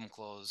all of them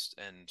closed,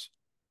 and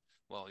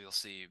well, you'll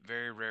see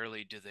very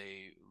rarely do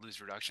they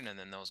lose reduction, and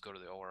then those go to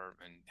the OR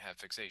and have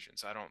fixation.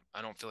 So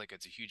I don't feel like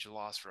it's a huge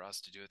loss for us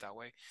to do it that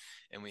way.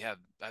 And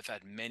I've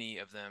had many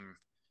of them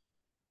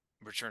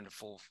return to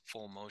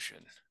full motion.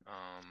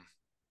 Um,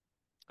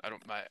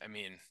 I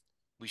mean,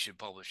 we should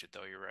publish it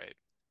though. You're right.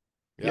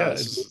 Yeah, Yeah,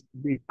 this it'd is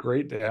be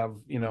great to have,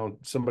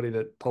 somebody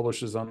that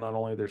publishes on not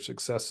only their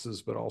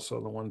successes, but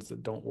also the ones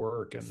that don't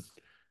work. And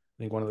I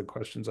think one of the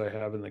questions I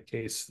have in the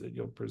case that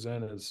you'll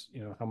present is,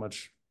 how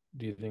much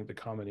do you think the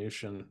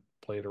combination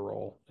played a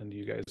role? And do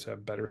you guys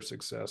have better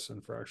success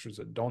in fractures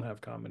that don't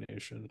have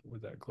combination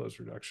with that closed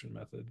reduction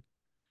method?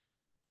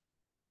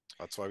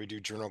 That's why we do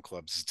journal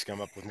clubs, is to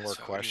come up with more That's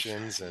why we do.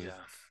 questions and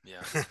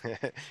Yeah.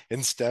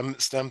 and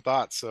STEM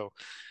thoughts. So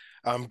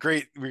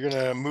great. We're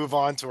gonna move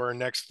on to our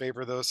next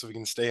paper though, so we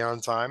can stay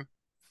on time.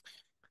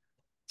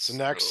 So So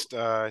next,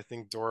 I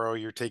think Doro,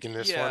 you're taking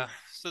this yeah, one.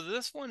 so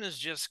this one is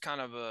just kind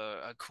of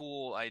a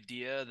cool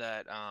idea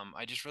that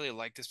I just really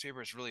like this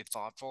paper. It's really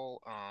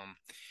thoughtful.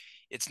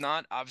 It's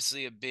not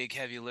obviously a big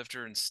heavy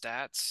lifter in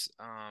stats,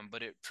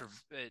 but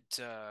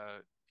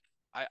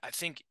I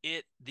think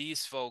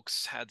these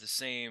folks had the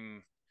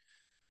same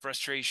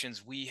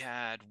frustrations we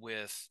had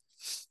with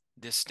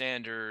the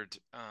standard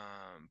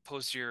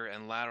posterior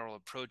and lateral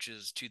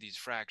approaches to these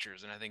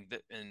fractures, and I think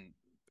that, and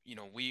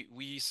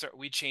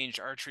we changed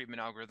our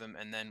treatment algorithm,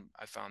 and then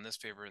I found this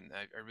paper, and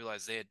I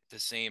realized they had the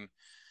same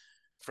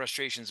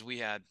frustrations we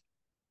had.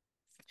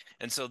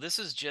 And so this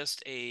is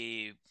just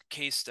a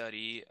case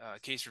study,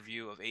 case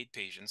review of 8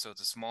 patients. So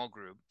it's a small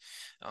group.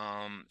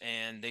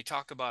 And they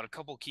talk about a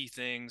couple key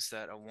things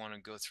that I want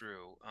to go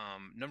through.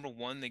 Number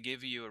one, they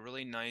give you a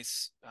really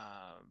nice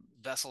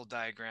vessel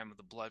diagram of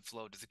the blood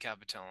flow to the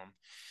capitellum.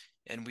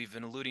 And we've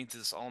been alluding to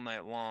this all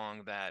night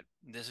long, that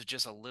this is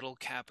just a little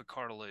cap of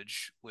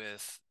cartilage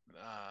with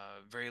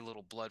very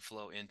little blood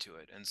flow into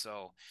it. And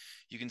so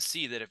you can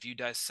see that if you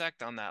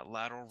dissect on that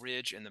lateral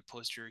ridge and the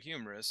posterior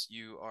humerus,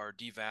 you are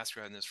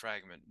devascularizing this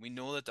fragment. We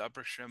know that the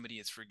upper extremity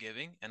is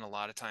forgiving, and a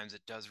lot of times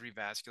it does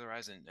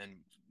revascularize, and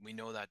we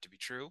know that to be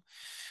true.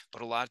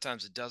 But a lot of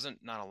times it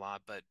doesn't, not a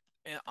lot, but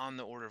on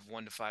the order of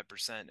 1 to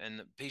 5%. And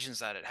the patients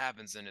that it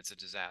happens in, it's a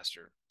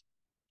disaster.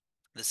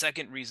 The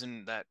second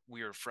reason that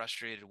we are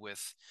frustrated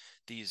with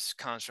these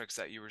constructs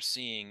that you were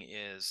seeing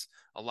is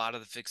a lot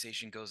of the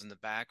fixation goes in the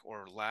back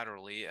or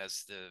laterally,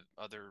 as the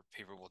other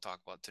paper we'll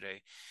talk about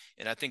today.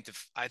 And I think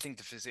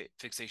the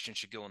fixation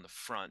should go in the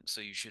front.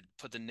 So you should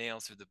put the nail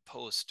through the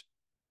post,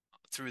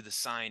 through the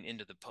sign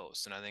into the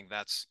post. And I think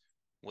that's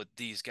what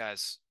these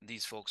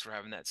folks were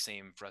having that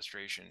same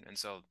frustration. And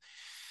so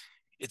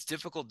it's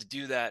difficult to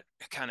do that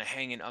kind of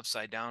hanging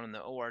upside down in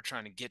the OR,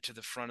 trying to get to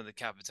the front of the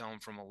capitellum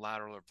from a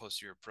lateral or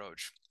posterior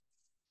approach.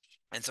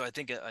 And so I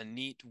think a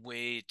neat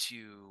way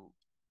to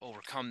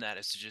overcome that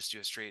is to just do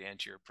a straight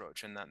anterior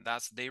approach. And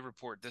they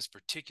report this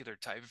particular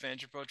type of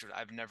anterior approach, but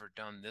I've never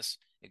done this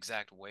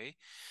exact way.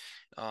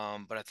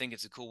 But I think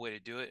it's a cool way to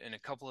do it. And a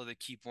couple of the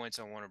key points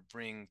I want to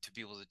bring to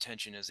people's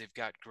attention is they've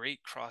got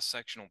great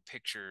cross-sectional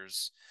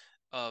pictures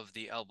of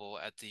the elbow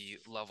at the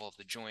level of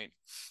the joint.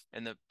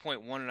 And the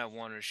point one that I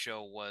wanted to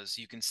show was,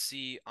 you can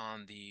see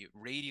on the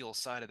radial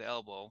side of the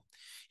elbow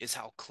is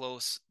how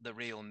close the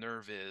radial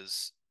nerve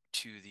is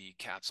to the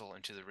capsule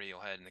and to the radial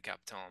head and the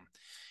capitellum.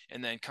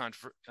 And then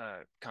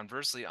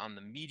conversely, on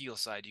the medial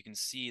side, you can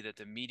see that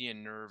the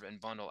median nerve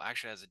and bundle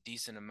actually has a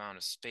decent amount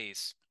of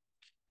space,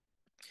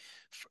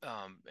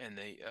 and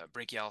the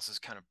brachialis is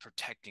kind of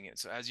protecting it.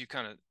 So as you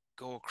kind of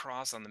go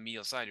across on the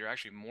medial side, you're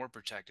actually more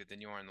protected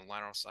than you are on the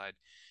lateral side.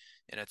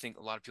 And I think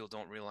a lot of people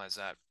don't realize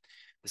that.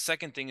 The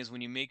second thing is, when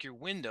you make your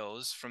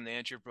windows from the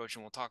anterior approach,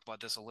 and we'll talk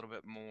about this a little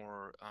bit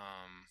more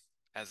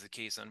as the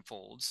case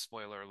unfolds,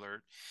 spoiler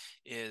alert,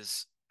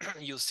 is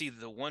you'll see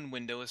the one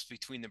window is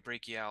between the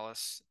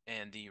brachialis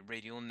and the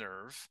radial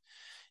nerve,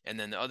 and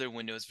then the other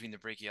window is between the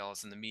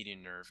brachialis and the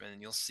median nerve.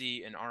 And you'll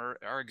see in our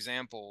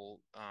example,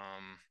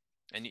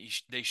 and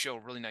they show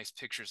really nice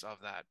pictures of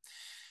that.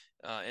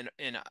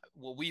 And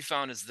what we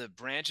found is the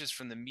branches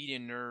from the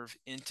median nerve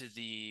into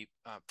the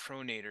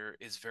pronator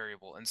is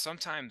variable. And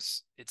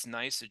sometimes it's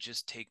nice to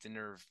just take the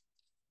nerve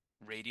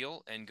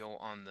radial and go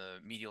on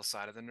the medial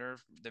side of the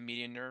nerve, the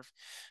median nerve.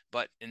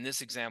 But in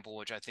this example,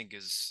 which I think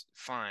is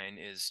fine,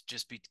 is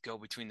just go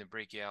between the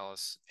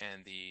brachialis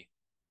and the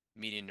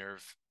median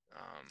nerve,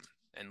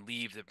 and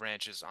leave the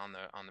branches on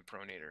the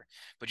pronator.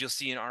 But you'll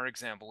see in our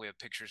example, we have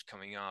pictures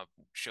coming up,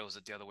 shows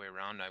it the other way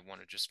around. And I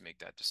want to just make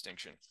that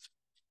distinction.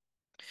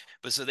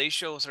 But so they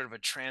show sort of a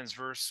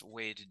transverse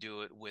way to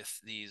do it with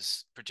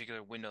these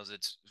particular windows.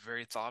 It's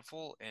very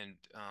thoughtful, and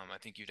I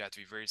think you'd have to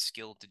be very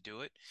skilled to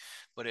do it.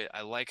 But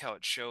I like how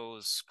it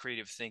shows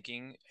creative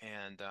thinking,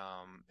 and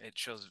it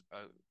shows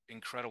an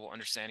incredible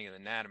understanding of the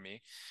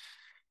anatomy.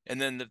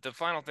 And then the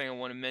final thing I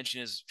want to mention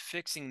is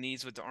fixing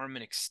these with the arm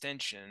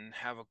extension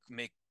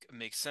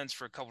make sense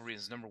for a couple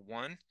reasons. Number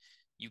one,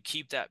 you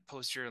keep that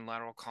posterior and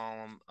lateral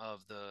column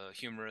of the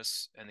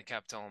humerus and the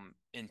capitellum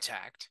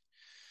intact.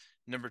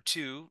 Number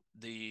two,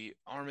 the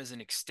arm is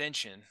an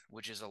extension,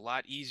 which is a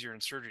lot easier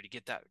in surgery to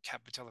get that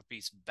capitellar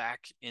piece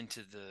back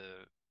into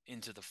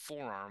the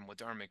forearm with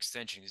the arm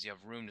extension, because you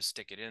have room to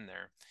stick it in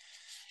there.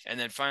 And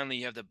then finally,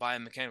 you have the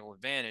biomechanical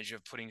advantage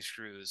of putting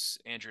screws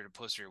anterior to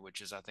posterior,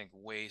 which is, I think,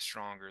 way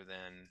stronger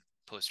than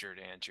posterior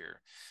to anterior.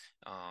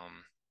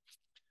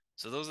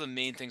 So those are the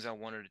main things I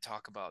wanted to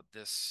talk about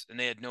this. And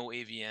they had no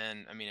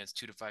AVN. I mean, it's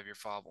 2 to 5 year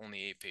follow-up,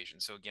 only 8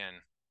 patients. So again,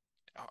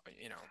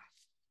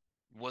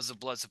 was the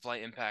blood supply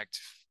impact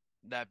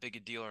that big a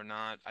deal or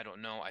not, I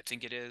don't know. I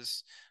think it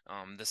is.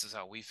 This is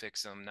how we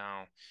fix them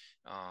now.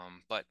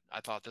 But I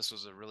thought this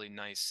was a really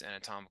nice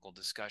anatomical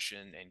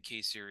discussion and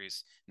case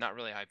series, not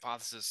really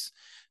hypothesis,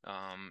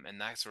 and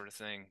that sort of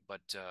thing,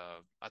 but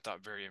I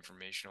thought very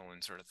informational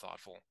and sort of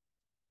thoughtful.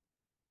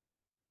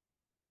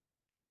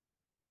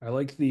 I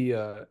like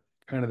the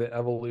kind of the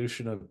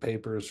evolution of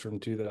papers from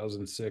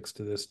 2006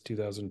 to this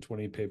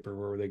 2020 paper,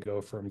 where they go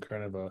from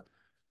kind of a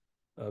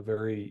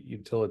very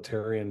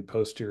utilitarian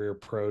posterior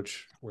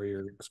approach where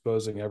you're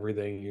exposing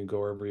everything, you can go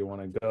wherever you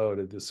want to go,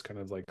 to this kind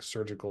of like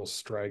surgical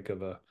strike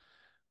of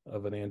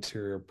an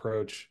anterior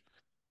approach.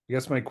 I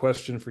guess my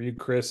question for you,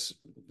 Chris,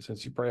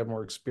 since you probably have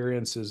more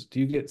experience, is do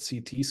you get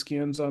CT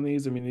scans on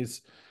these? I mean,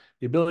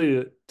 the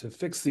ability to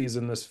fix these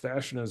in this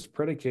fashion is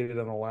predicated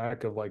on a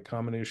lack of like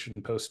comminution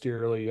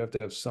posteriorly. You have to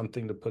have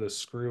something to put a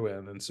screw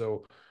in. And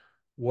so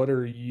what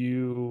are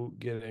you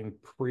getting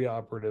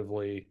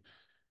preoperatively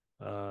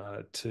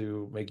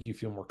to make you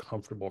feel more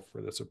comfortable for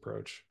this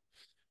approach?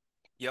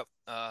 Yep,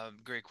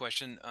 great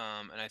question.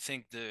 And I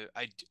think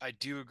I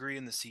do agree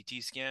in the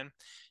CT scan,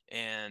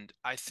 and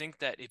I think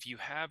that if you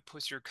have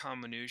posterior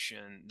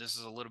comminution, this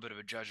is a little bit of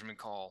a judgment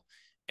call,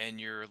 and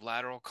your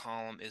lateral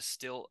column is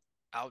still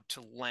out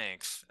to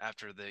length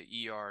after the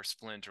ER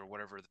splint or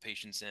whatever the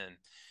patient's in.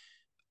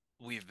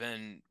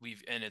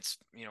 And it's,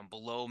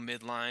 below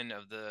midline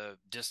of the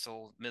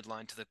distal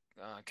midline to the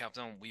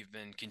capitellum. We've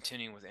been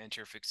continuing with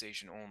anterior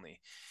fixation only.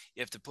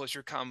 If the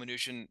posterior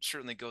comminution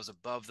certainly goes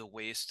above the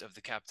waist of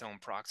the capitellum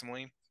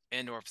proximally,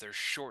 and or if there's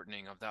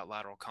shortening of that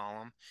lateral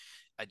column,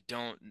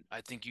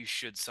 I think you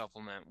should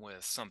supplement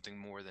with something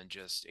more than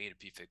just A to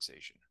P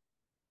fixation.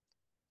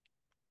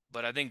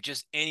 But I think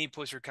just any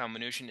posterior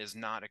comminution is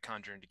not a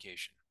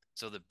contraindication.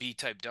 So the B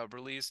type dub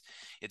release,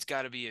 it's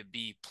got to be a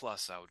B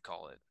plus, I would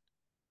call it.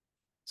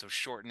 So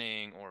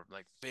shortening or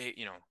like,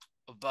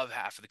 above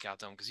half of the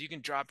capitellum, because you can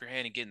drop your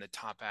hand and get in the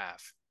top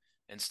half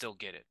and still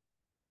get it.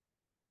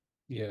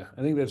 Yeah,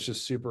 I think that's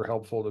just super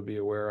helpful to be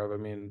aware of. I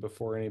mean,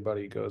 before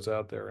anybody goes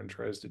out there and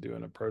tries to do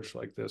an approach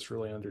like this,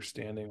 really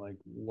understanding like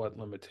what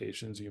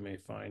limitations you may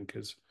find.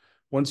 Because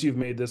once you've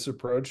made this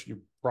approach, you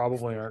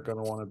probably aren't going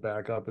to want to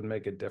back up and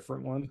make a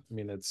different one. I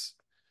mean,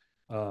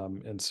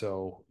 and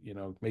so,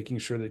 making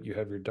sure that you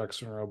have your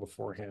ducks in a row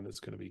beforehand is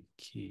going to be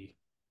key.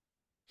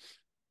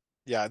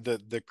 Yeah,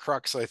 the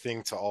crux, I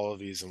think, to all of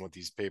these and what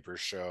these papers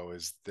show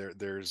is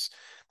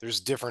there's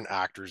different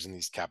actors in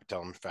these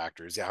capitellum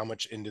factors. Yeah, how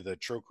much into the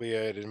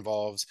trochlea it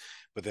involves,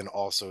 but then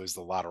also is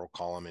the lateral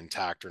column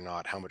intact or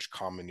not? How much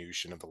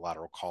comminution of the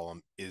lateral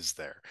column is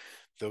there?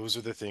 Those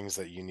are the things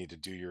that you need to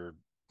do your,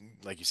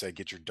 like you said,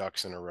 get your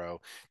ducks in a row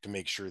to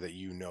make sure that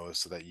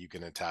so that you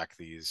can attack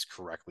these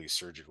correctly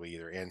surgically,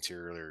 either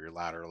anteriorly or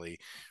laterally,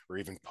 or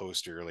even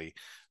posteriorly.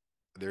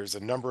 There's a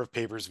number of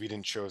papers, we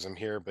didn't show them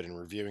here, but in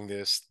reviewing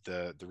this,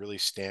 the really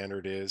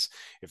standard is,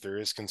 if there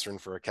is concern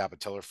for a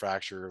capitellar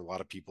fracture, a lot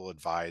of people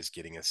advise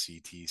getting a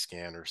CT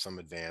scan or some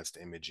advanced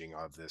imaging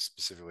of this,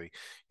 specifically,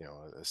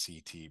 a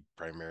CT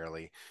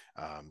primarily,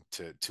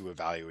 to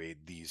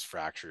evaluate these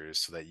fractures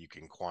so that you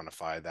can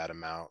quantify that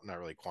amount, not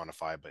really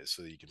quantify, but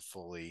so that you can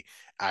fully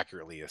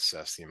accurately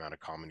assess the amount of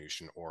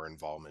comminution or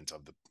involvement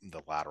of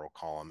the lateral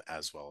column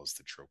as well as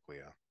the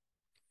trochlea.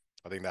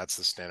 I think that's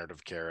the standard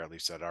of care, at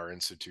least at our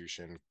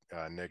institution.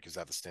 Nick, is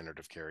that the standard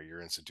of care at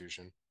your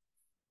institution?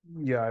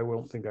 Yeah, I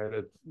won't think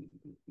I'd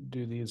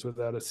do these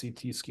without a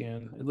CT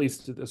scan, at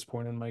least at this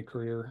point in my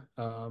career.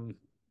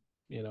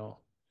 You know,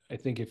 I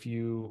think if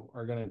you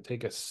are going to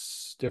take a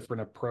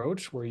different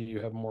approach where you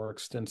have more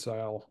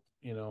extensile,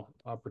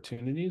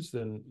 opportunities,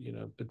 then,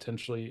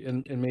 potentially,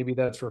 and maybe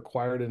that's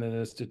required in an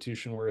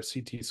institution where a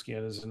CT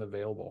scan isn't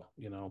available,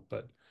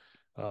 but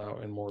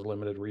in more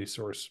limited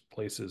resource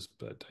places.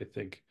 But I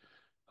think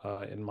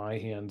in my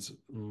hands,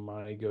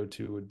 my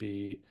go-to would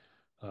be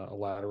a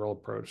lateral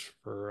approach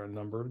for a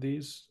number of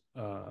these,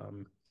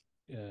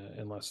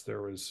 unless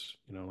there was,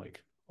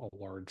 like a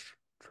large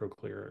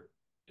trochlear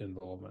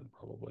involvement,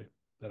 probably,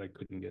 that I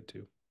couldn't get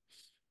to.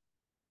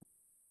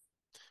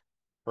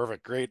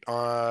 Perfect. Great.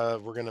 We're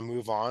going to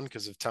move on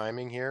because of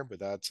timing here, but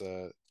that's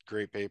a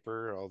great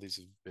paper. All these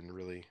have been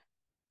really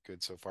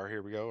good so far.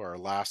 Here we go. Our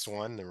last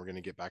one, then we're going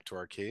to get back to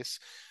our case.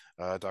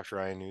 Dr.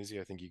 Iannuzzi,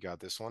 I think you got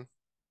this one.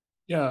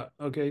 Yeah.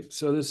 Okay.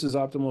 So this is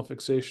optimal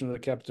fixation of the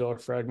capitellar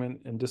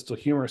fragment and distal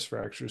humerus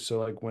fracture. So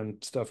like when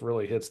stuff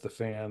really hits the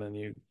fan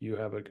and you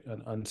have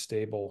an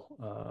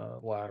unstable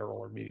lateral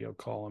or medial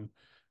column.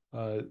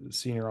 The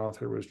senior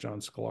author was John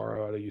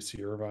Scalaro out of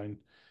UC Irvine.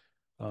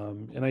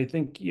 And I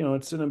think,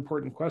 it's an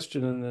important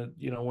question in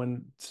that,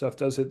 when stuff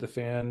does hit the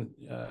fan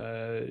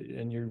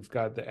and you've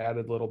got the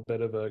added little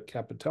bit of a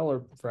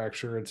capitellar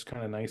fracture, it's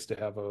kind of nice to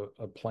have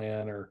a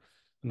plan or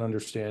an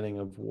understanding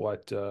of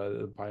what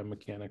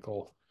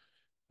biomechanical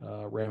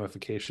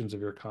ramifications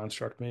of your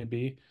construct may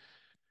be.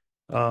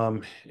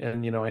 And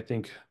I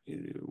think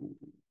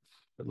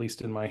at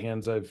least in my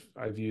hands,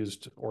 I've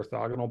used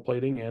orthogonal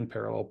plating and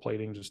parallel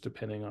plating, just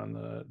depending on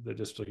the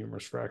distal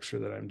humerus fracture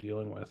that I'm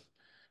dealing with.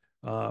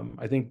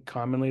 I think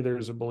commonly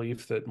there's a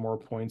belief that more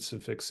points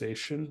of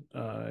fixation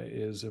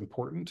is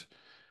important.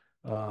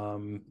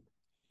 Um,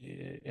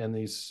 and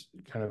these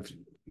kind of,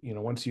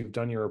 once you've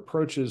done your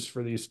approaches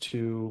for these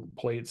two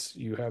plates,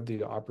 you have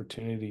the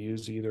opportunity to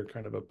use either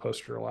kind of a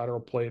posterior lateral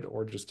plate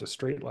or just a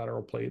straight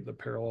lateral plate, the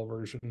parallel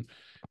version.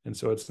 And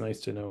so it's nice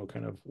to know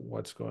kind of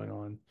what's going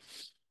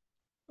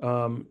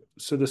on.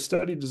 So the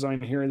study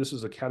design here, this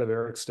is a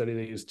cadaveric study.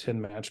 They used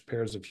 10 matched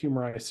pairs of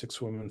humeri,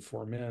 6 women,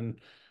 4 men,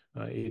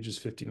 ages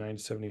 59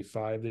 to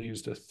 75. They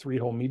used a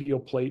 3-hole medial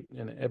plate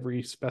in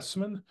every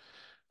specimen.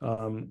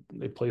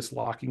 They placed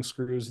locking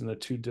screws in the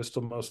 2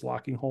 distalmost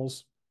locking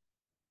holes.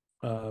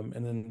 And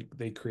then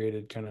they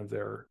created kind of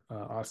their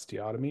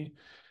osteotomy.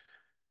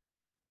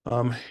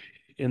 And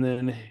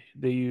then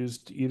they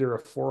used either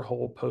a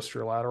 4-hole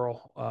posterior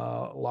lateral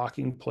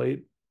locking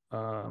plate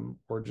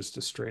or just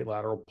a straight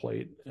lateral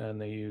plate. And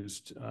they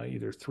used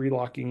either 3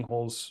 locking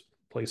holes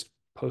placed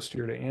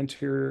posterior to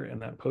anterior in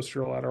that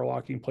posterior lateral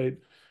locking plate,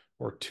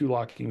 or 2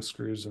 locking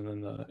screws and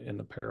then in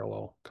the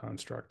parallel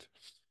construct.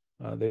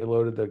 They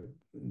loaded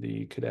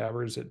the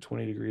cadavers at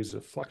 20 degrees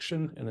of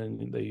flexion, and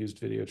then they used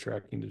video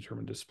tracking to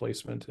determine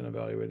displacement and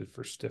evaluated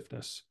for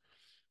stiffness.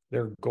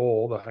 Their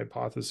goal, the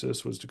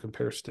hypothesis, was to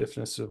compare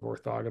stiffness of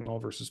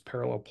orthogonal versus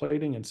parallel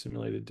plating and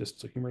simulated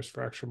distal humerus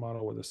fracture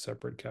model with a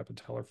separate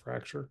capitellar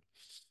fracture.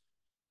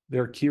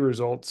 Their key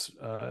results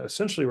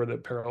essentially were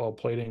that parallel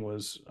plating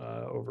was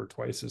over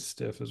twice as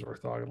stiff as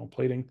orthogonal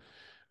plating.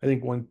 I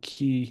think one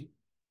key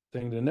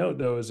thing to note,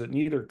 though, is that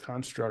neither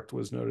construct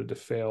was noted to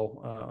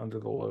fail under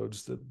the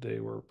loads that they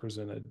were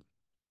presented.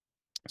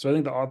 So I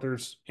think the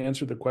authors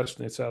answered the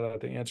question they set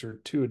out to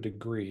answer to a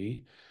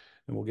degree,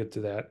 and we'll get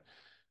to that.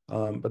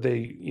 But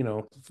they,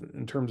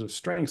 in terms of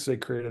strengths, they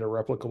created a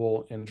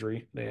replicable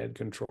injury. They had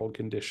controlled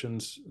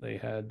conditions. They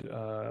had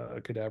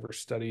a cadaver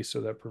study, so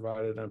that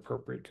provided an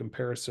appropriate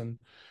comparison.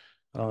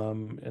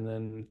 And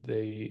then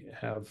they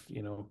have,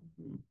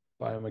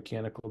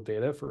 biomechanical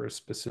data for a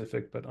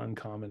specific but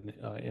uncommon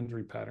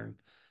injury pattern.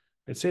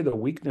 I'd say the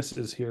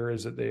weaknesses here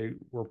is that they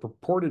were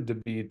purported to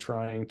be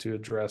trying to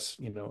address,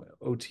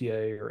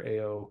 OTA or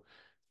AO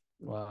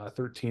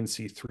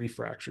 13C3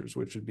 fractures,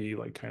 which would be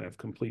like kind of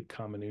complete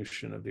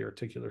comminution of the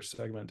articular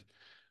segment.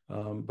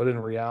 But in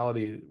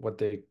reality, what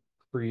they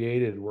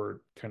created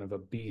were kind of a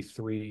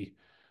B3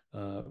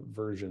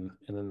 version,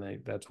 and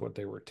then that's what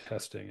they were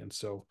testing. And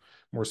so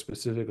more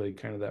specifically,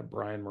 kind of that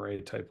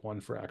Bryan-Murray type 1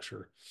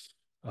 fracture.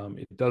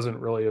 It doesn't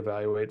really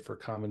evaluate for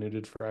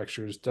comminuted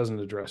fractures, doesn't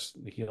address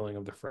the healing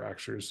of the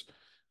fractures,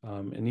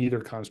 and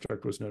neither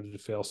construct was noted to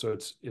fail. So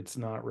it's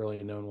not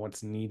really known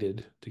what's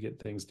needed to get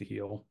things to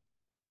heal.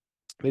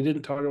 They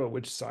didn't talk about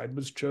which side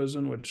was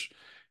chosen, which,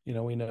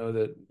 we know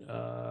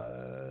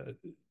that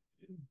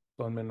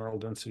bone mineral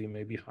density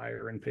may be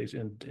higher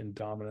in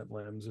dominant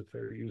limbs if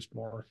they're used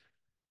more.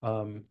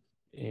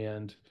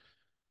 And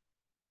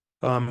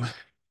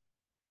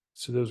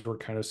so those were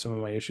kind of some of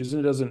my issues.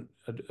 And it doesn't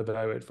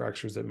evaluate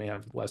fractures that may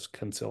have less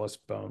cancellous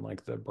bone,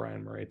 like the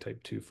Bryan-Murray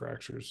type 2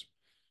 fractures.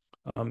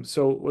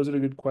 So was it a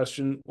good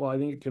question? Well, I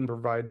think it can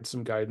provide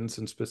some guidance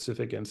in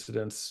specific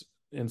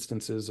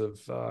instances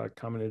of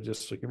common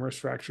distal humerus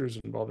fractures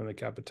involving the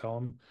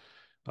capitellum.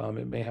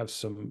 It may have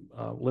some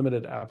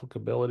limited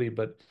applicability,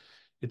 but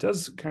it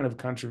does kind of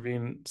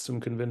contravene some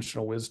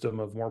conventional wisdom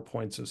of more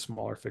points of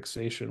smaller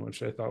fixation,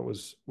 which I thought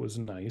was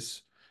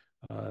nice.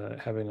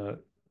 Having a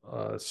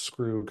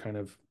screw kind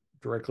of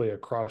directly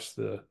across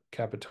the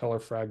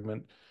capitellar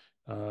fragment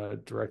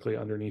directly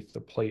underneath the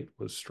plate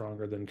was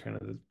stronger than kind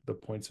of the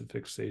points of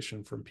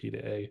fixation from P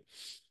to A.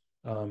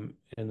 And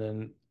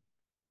then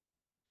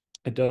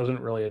it doesn't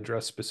really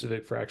address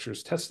specific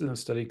fractures tested in the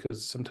study,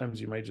 because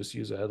sometimes you might just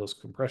use a headless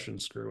compression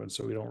screw. And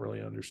so we don't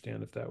really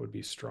understand if that would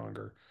be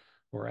stronger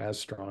or as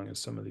strong as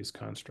some of these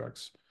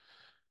constructs.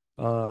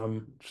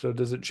 So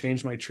does it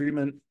change my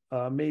treatment?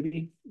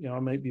 Maybe, I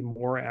might be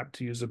more apt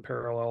to use a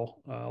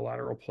parallel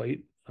lateral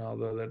plate,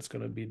 although that's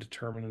going to be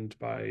determined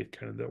by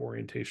kind of the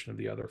orientation of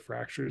the other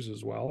fractures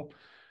as well.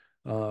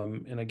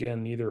 And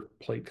again, neither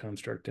plate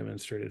construct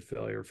demonstrated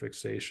failure or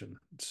fixation.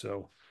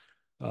 So,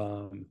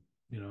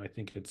 I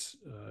think it's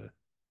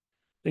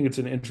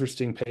an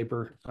interesting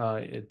paper.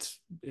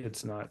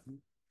 It's not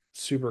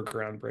super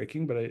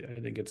groundbreaking, but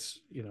I think it's,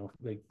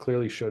 they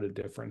clearly showed a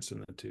difference in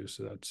the two.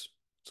 So that's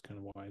kind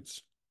of why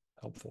it's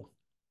helpful.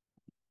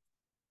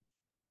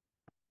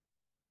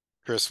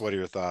 Chris, what are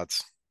your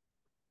thoughts?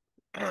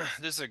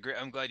 This is a great.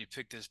 I'm glad you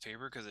picked this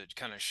paper because it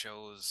kind of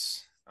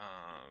shows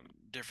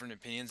different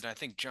opinions, and I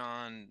think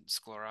John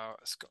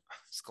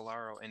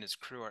Scalaro and his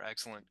crew are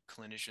excellent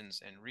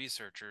clinicians and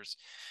researchers.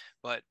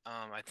 But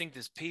I think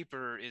this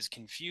paper is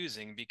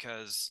confusing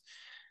because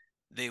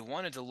they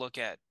wanted to look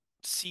at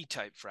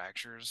C-type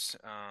fractures,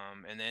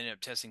 and they ended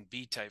up testing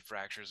B-type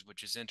fractures,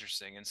 which is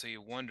interesting. And so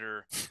you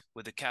wonder,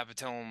 would the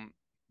capitellum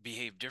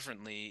behave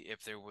differently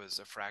if there was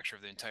a fracture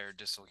of the entire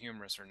distal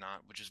humerus or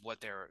not, which is what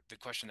the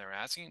question they're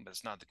asking, but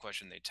it's not the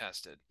question they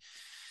tested.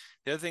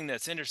 The other thing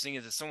that's interesting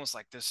is it's almost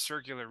like this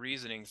circular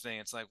reasoning thing.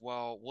 It's like,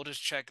 well, we'll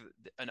just check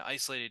an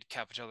isolated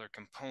capitellar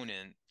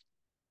component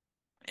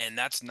And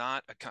that's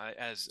not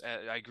as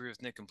I agree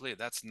with Nick completely.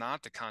 That's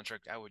not the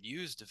construct I would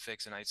use to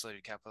fix an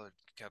isolated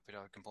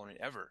capitellar component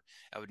ever.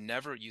 I would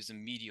never use a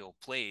medial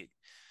plate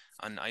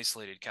on an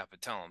isolated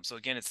capitellum. So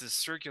again, it's this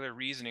circular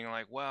reasoning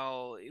like,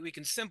 well, we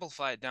can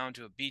simplify it down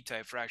to a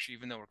B-type fracture,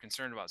 even though we're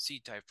concerned about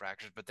C-type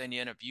fractures, but then you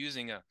end up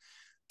using a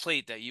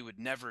plate that you would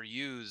never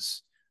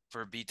use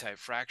for a B-type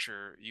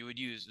fracture. You would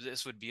use,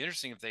 this would be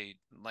interesting if they,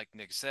 like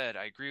Nick said,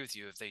 I agree with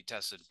you, if they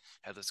tested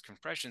headless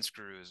compression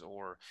screws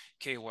or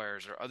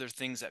K-wires or other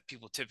things that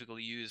people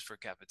typically use for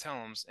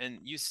capitellums. And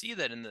you see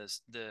that in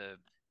the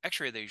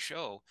x-ray they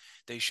show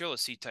a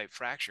C-type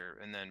fracture.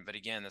 And then, but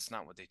again, that's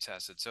not what they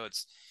tested. So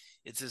it's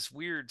this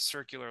weird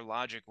circular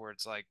logic where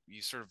it's like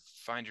you sort of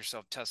find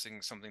yourself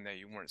testing something that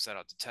you weren't set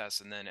out to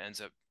test, and then ends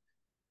up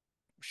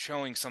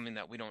showing something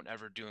that we don't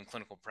ever do in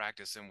clinical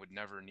practice and would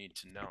never need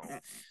to know.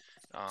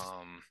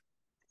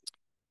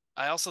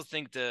 I also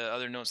think the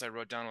other notes I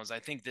wrote down was I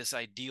think this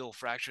ideal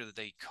fracture that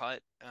they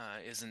cut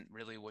isn't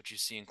really what you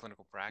see in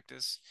clinical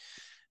practice.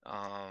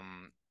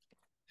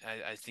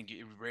 I think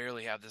you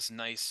rarely have this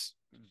nice,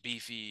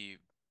 beefy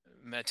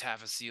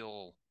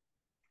metaphyseal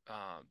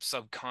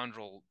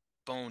subchondral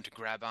bone to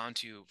grab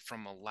onto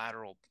from a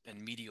lateral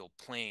and medial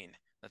plane.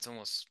 That's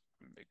almost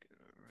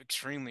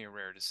extremely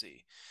rare to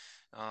see.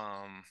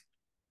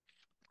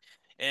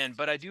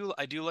 But I do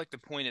like the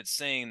point it's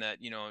saying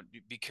that, you know,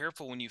 be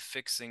careful when you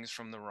fix things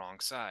from the wrong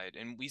side.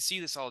 And we see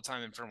this all the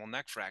time in femoral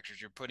neck fractures.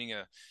 You're putting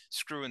a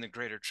screw in the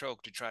greater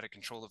choke to try to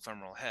control the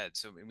femoral head.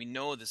 So we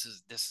know this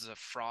is a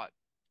fraught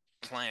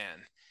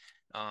plan.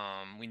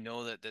 We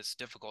know that that's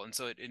difficult, and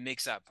so it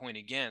makes that point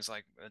again. It's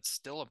like it's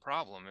still a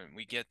problem, and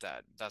we get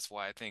that. That's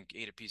why I think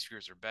A to P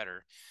screws are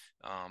better.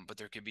 But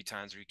there could be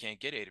times where you can't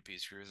get A to P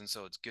screws, and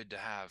so it's good to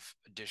have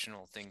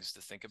additional things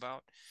to think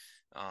about.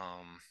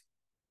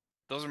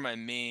 Those are my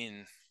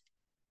main.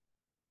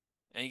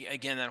 And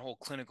again, that whole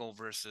clinical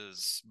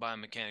versus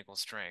biomechanical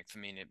strength. I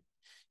mean,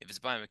 if it's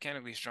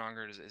biomechanically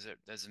stronger,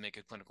 does it make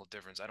a clinical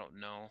difference? I don't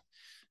know.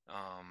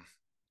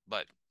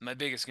 But my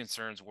biggest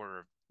concerns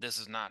were this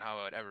is not how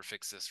I would ever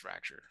fix this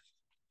fracture.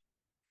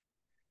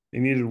 They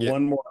needed Yeah.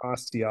 one more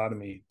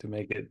osteotomy to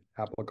make it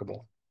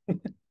applicable.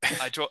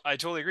 I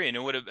totally agree, and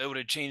it would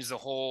have changed the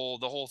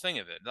whole thing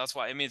of it. That's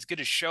why, I mean, it's good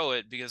to show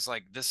it, because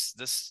like this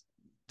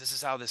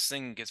is how this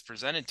thing gets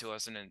presented to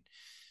us, and then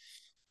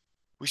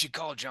we should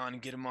call John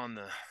and get him on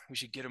the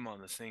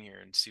thing here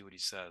and see what he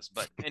says.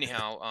 But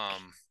anyhow,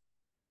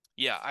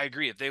 yeah, I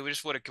agree. If they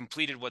just would have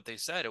completed what they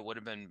said, it would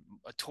have been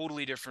a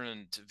totally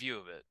different view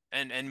of it,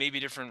 and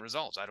maybe different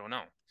results. I don't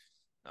know.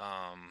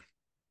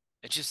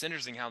 It's just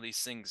interesting how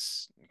these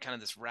things, kind of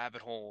this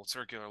rabbit hole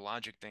circular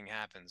logic thing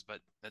happens, but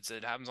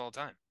it happens all the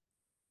time.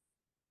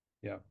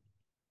 Yeah.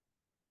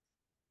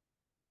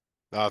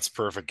 That's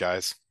perfect,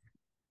 guys.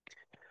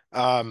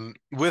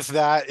 With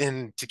that,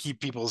 and to keep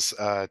people's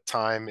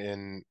time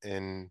in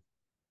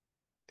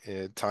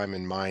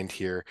mind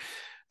here,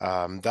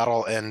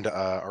 that'll end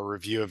our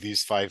review of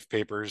these 5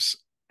 papers,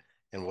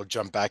 and we'll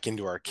jump back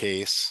into our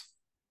case.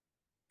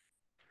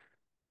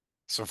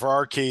 So for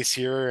our case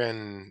here,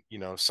 and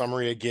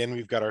summary again,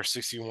 we've got our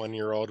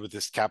 61-year-old with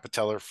this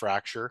capitellar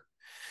fracture.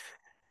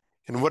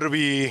 And what did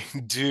we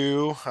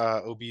do?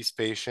 Obese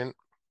patient.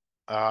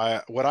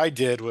 What I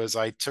did was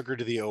I took her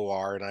to the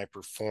OR and I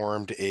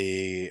performed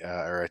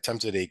or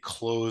attempted a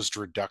closed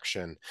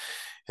reduction.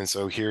 And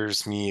so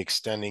here's me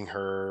extending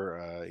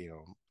her,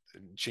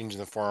 changing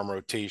the forearm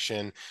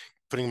rotation,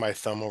 putting my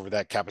thumb over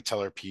that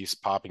capitellar piece,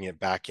 popping it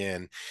back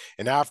in.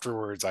 And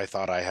afterwards, I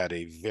thought I had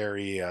a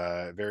very,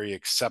 very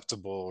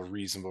acceptable,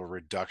 reasonable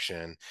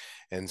reduction.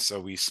 And so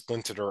we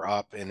splinted her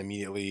up, and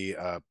immediately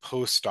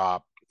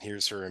post-op,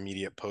 here's her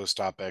immediate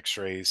post-op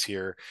x-rays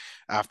here.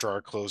 After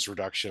our closed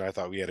reduction, I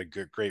thought we had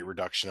a great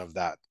reduction of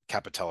that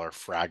capitellar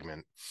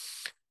fragment.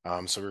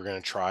 So we're going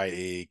to try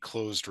a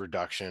closed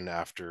reduction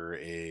after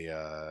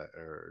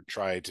or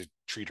try to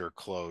treat her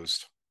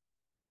closed.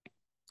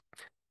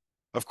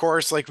 Of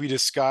course, like we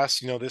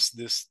discussed,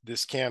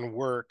 this can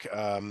work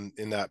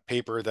in that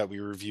paper that we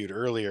reviewed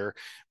earlier,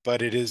 but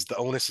the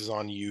onus is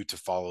on you to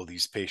follow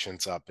these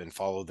patients up and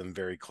follow them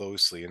very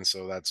closely. And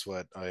so that's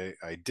what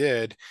I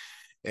did.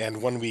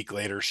 And 1 week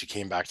later, she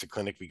came back to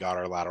clinic. We got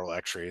our lateral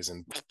x-rays,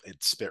 and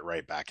it spit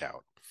right back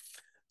out.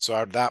 So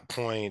at that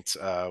point,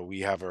 we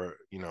have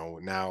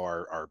now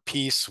our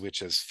piece, which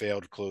has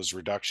failed closed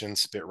reduction,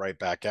 spit right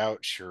back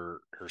out.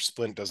 Her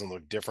splint doesn't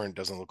look different.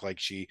 Doesn't look like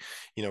she,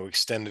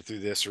 extended through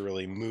this or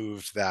really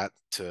moved that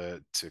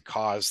to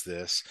cause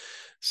this.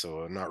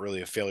 So not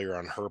really a failure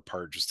on her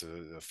part, just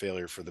a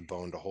failure for the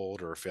bone to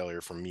hold, or a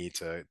failure for me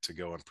to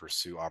go and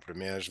pursue operative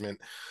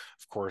management.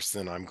 Of course,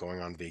 then I'm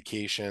going on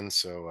vacation.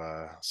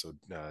 So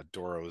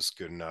Doro's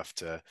good enough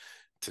to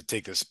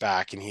take this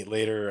back, and he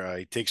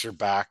takes her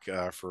back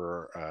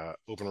for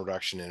open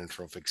reduction and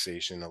internal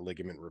fixation, a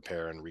ligament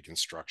repair and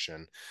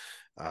reconstruction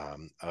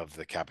of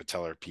the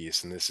capitellar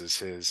piece. And this is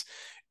his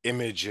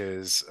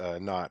images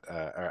not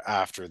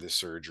after the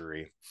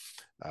surgery,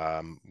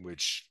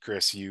 which,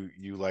 Chris,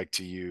 you like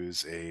to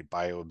use a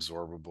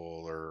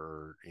bioabsorbable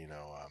or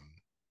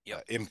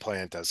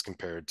implant as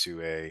compared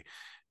to a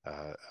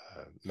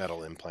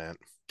metal implant.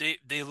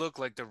 They look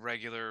like the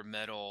regular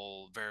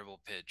metal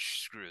variable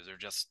pitch screws. They're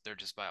just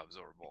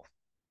bioabsorbable.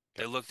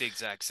 They look the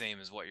exact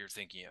same as what you're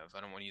thinking of. I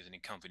don't want to use any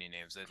company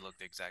names. They look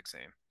the exact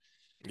same.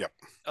 Yep.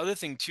 Other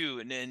thing too,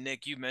 and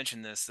Nick, you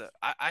mentioned this.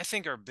 I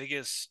think our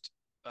biggest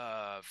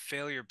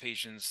failure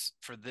patients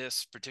for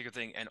this particular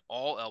thing and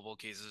all elbow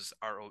cases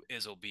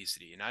is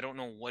obesity, and I don't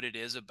know what it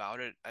is about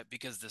it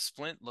because the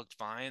splint looked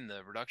fine,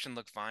 the reduction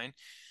looked fine,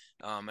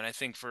 and I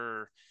think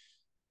for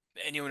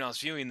anyone else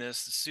viewing this,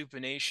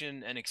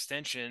 supination and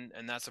extension,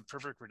 and that's a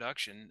perfect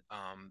reduction.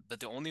 But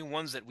the only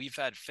ones that we've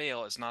had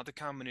fail, it's not the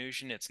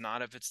combination, it's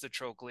not if it's the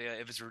trochlea.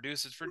 If it's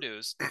reduced, it's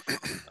reduced.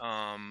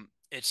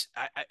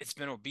 It's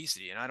been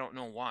obesity, and I don't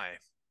know why.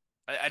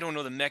 I don't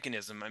know the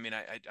mechanism. I mean,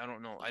 I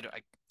don't know.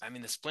 I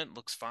mean, the splint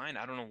looks fine.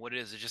 I don't know what it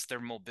is. It's just their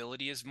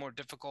mobility is more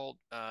difficult,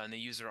 and they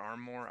use their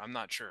arm more. I'm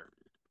not sure.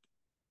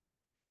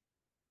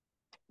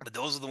 But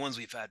those are the ones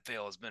we've had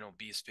fail has been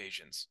obese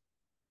patients.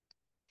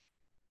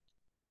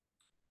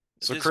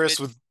 So Chris,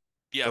 but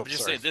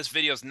just say this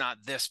video is not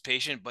this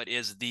patient, but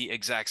is the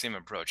exact same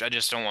approach. I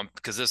just don't want,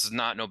 because this is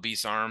not an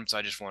obese arm, so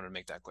I just wanted to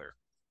make that clear.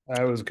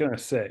 I was gonna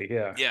say,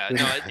 yeah. Yeah,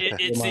 no,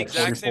 it's the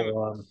exact same.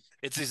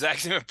 It's the exact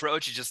same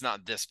approach. It's just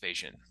not this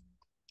patient.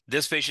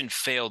 This patient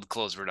failed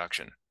closed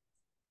reduction.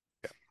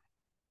 Yeah.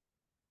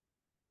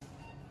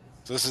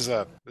 So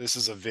this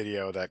is a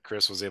video that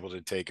Chris was able to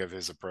take of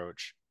his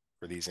approach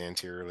for these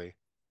anteriorly.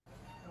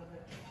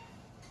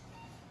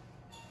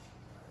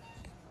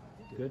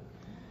 Good.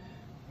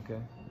 Okay.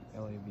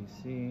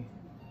 LABC,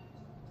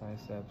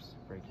 biceps,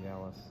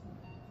 brachialis,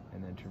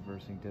 and then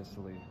traversing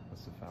distally with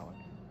cephalic.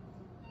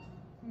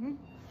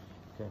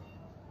 Okay.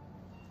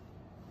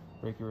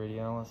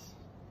 Brachioradialis,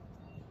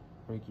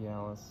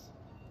 brachialis,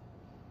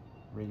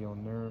 radial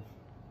nerve,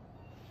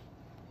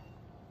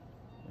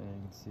 and you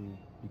can see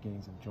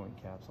beginnings of joint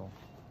capsule.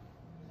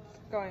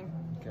 Going.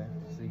 Okay,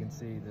 so you can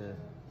see the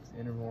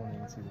interval and you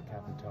can see the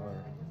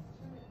capitellar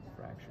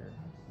fracture.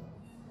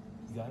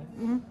 You got it?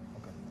 Mm-hmm.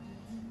 Okay.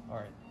 All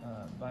right,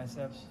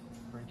 biceps,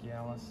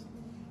 brachialis,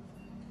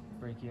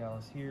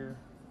 brachialis here,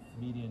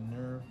 median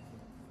nerve,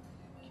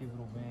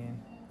 cubital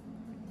vein.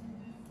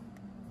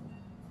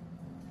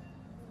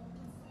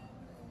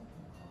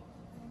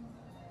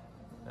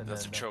 And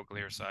that's the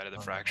trochlear side of the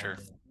fracture.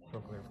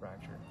 Trochlear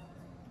fracture.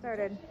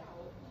 Started.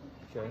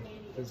 Okay,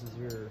 this is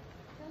your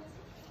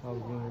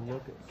alveolar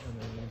look, and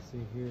then you can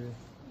see here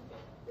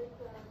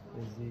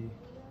is the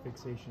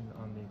fixation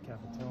on the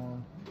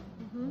capitellum.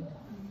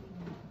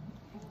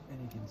 And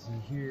you can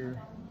see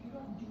here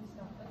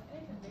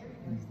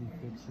is the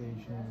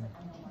fixation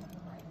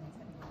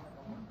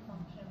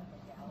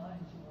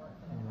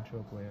on the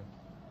trochlea.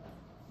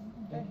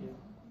 Thank you.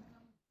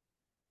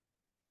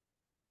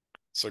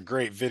 So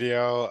great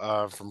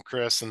video from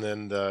Chris, and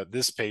then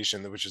this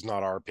patient, which is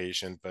not our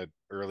patient, but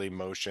early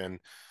motion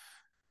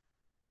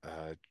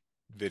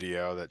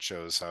video that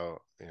shows how,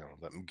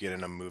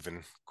 getting them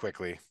moving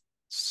quickly.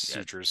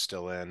 Sutures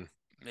still in.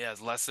 Yeah,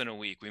 it's less than a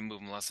week. We move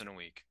them less than a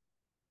week.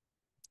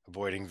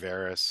 Avoiding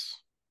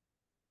varus,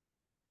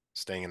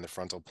 staying in the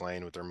frontal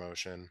plane with their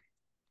motion.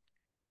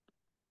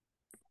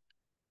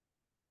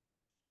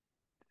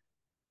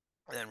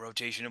 And then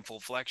rotation and full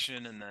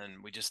flexion, and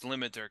then we just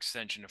limit their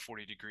extension to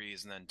 40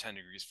 degrees and then 10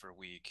 degrees for a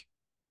week.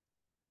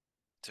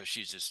 So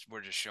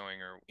we're just showing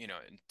her,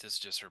 this is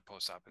just her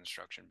post-op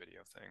instruction video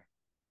thing.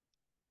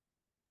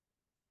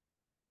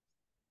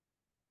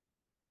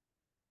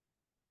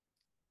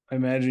 I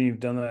imagine you've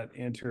done that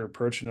anterior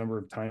approach a number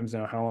of times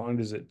now. How long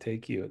does it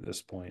take you at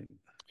this point?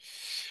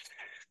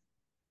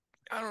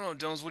 I don't know,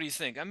 Dones. What do you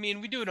think? I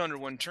mean, we do it under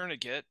one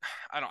tourniquet.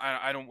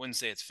 Wouldn't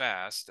say it's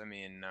fast. I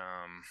mean,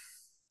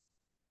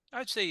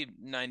 I'd say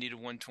 90 to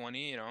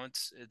 120.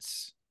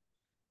 It's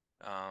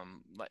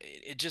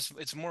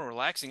more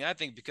relaxing, I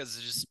think, because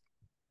it's just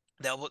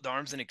the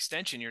arm's an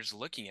extension. You're just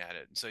looking at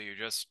it, so you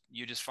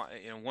just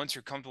find, once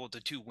you're comfortable with the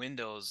two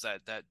windows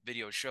that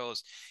video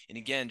shows. And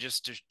again,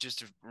 just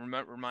to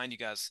remind you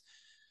guys,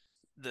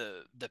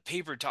 the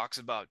paper talks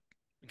about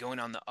going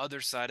on the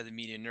other side of the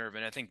median nerve,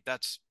 and I think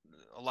that's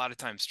a lot of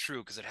times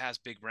true because it has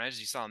big branches.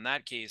 You saw in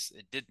that case,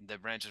 it didn't. The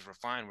branches were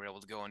fine. We're able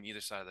to go on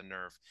either side of the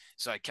nerve,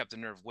 so I kept the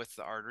nerve with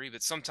the artery.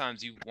 But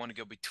sometimes you want to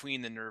go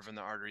between the nerve and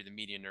the artery, the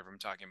median nerve I'm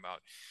talking about,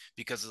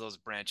 because of those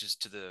branches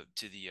to the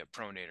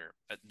pronator.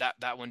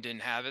 That one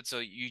didn't have it, so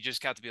you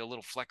just have to be a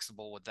little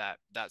flexible with that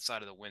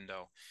side of the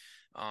window.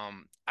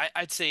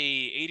 I'd say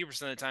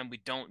 80% of the time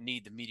we don't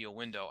need the medial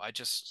window. I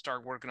just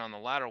start working on the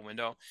lateral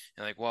window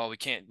and we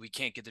can't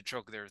get the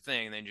trochlear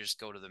thing, and then you just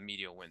go to the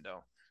medial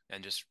window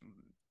and just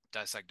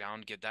dissect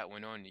down, get that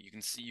window, and you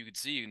can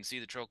see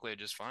the trochlea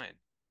just fine.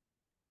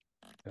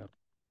 Yeah.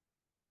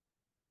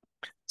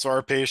 So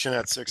our patient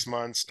at 6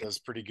 months is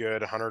pretty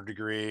good,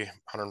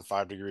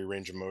 105 degree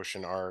range of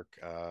motion arc,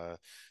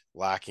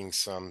 lacking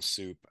some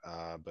sup,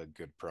 but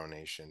good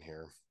pronation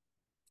here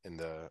in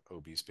the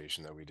obese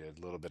patient that we did.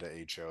 A little bit of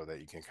HO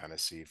that you can kind of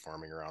see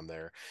forming around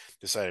there.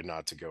 Decided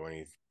not to go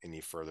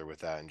any further with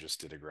that and just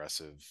did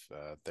aggressive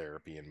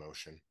therapy and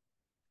motion.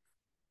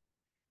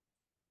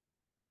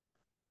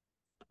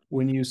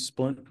 When you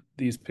splint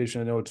these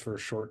patients, I know it's for a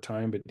short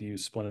time, but do you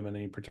splint them in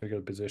any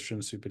particular position,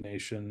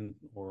 supination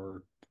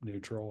or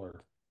neutral,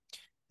 or?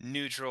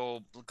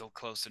 Neutral, go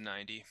close to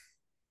 90.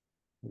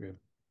 Okay.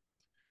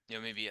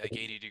 Maybe like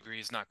 80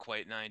 degrees, not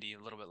quite 90, a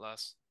little bit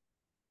less.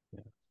 Yeah.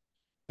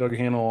 Doug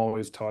Hanel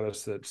always taught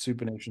us that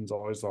supination is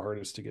always the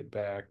hardest to get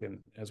back, and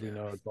as we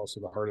know, it's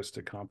also the hardest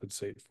to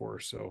compensate for.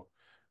 So,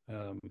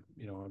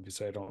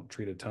 obviously, I don't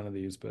treat a ton of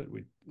these, but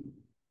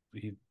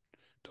he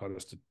taught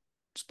us to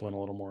splint a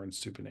little more in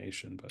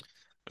supination. But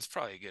that's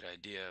probably a good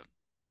idea.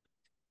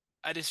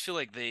 I just feel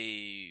like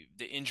the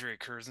injury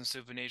occurs in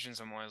supination,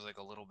 so I'm always like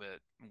a little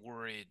bit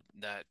worried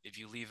that if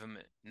you leave them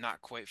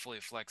not quite fully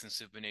flexed in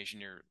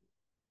supination, you're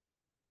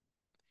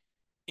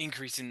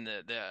increasing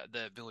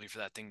the ability for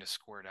that thing to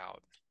squirt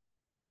out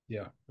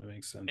yeah, that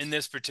makes sense. in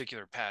this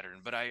particular pattern.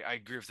 But I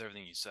agree with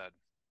everything you said.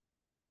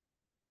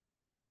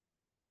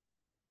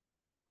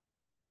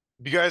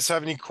 Do you guys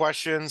have any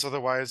questions?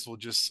 Otherwise, we'll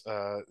just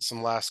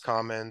some last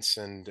comments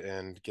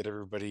and get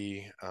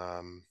everybody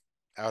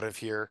out of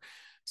here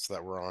so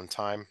that we're on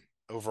time.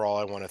 Overall,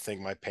 I want to thank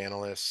my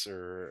panelists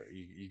or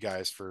you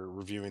guys for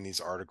reviewing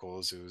these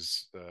articles. It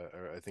was,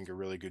 I think, a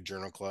really good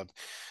journal club.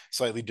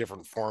 Slightly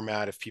different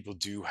format. If people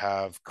do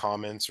have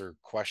comments or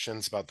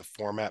questions about the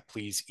format,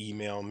 please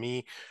email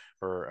me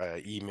or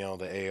email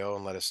the AO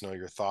and let us know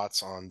your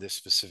thoughts on this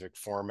specific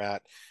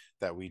format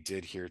that we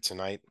did here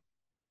tonight.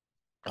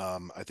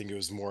 I think it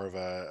was more of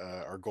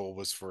our goal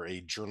was for a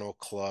journal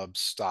club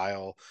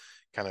style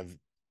kind of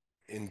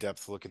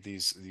in-depth look at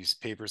these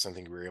papers. I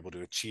think we were able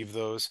to achieve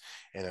those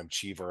and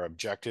achieve our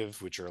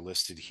objective, which are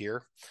listed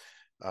here.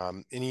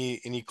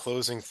 Any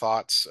closing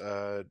thoughts,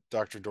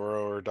 Dr.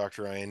 Doro or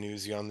Dr.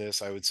 Iannuzzi on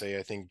this? I would say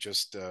I think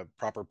just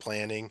proper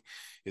planning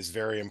is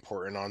very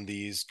important on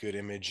these, good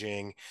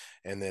imaging,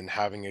 and then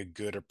having a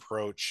good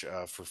approach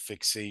for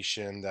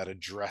fixation that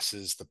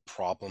addresses the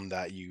problem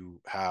that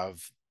you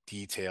have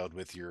detailed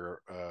with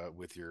your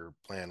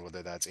plan,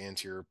 whether that's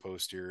anterior,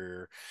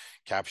 posterior,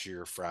 capture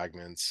your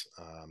fragments,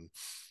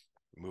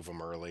 move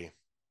them early.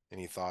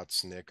 Any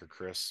thoughts, Nick or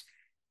Chris?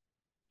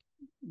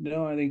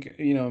 No, I think,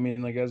 I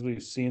mean, like as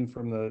we've seen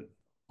from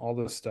all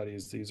the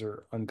studies, these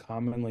are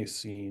uncommonly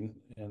seen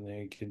and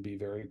they can be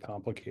very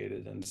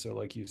complicated. And so,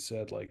 like you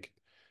said, like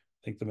I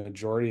think the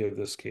majority of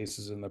this case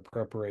is in the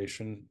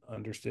preparation,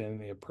 understanding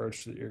the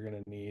approach that you're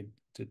going to need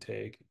to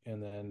take,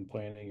 and then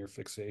planning your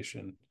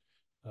fixation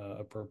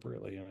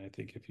appropriately. And I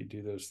think if you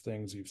do those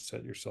things, you've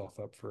set yourself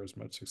up for as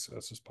much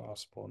success as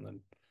possible. And then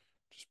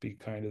just be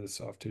kind to the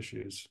soft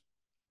tissues.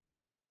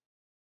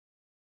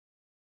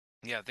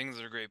 Yeah, I think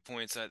those are great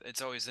points.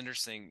 It's always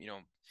interesting,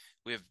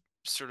 we have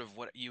sort of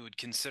what you would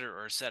consider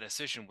or a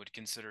statistician would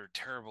consider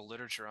terrible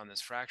literature on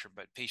this fracture,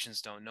 but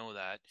patients don't know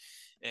that.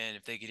 And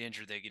if they get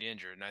injured, they get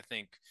injured. And I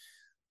think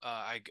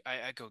I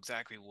echo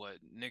exactly what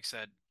Nick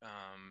said.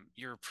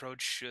 Your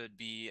approach should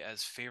be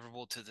as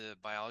favorable to the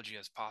biology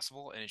as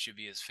possible, and it should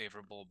be as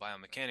favorable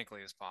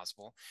biomechanically as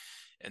possible.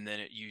 And then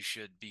you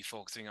should be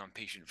focusing on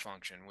patient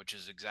function, which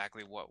is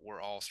exactly what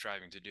we're all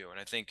striving to do. And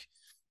I think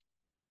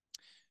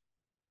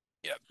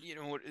yeah,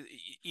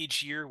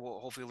 each year we'll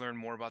hopefully learn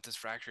more about this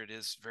fracture. It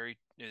is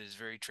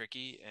very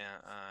tricky,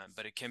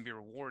 but it can be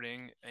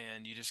rewarding,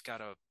 and you just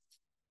gotta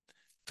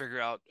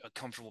figure out a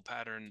comfortable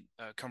pattern,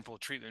 a comfortable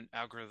treatment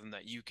algorithm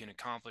that you can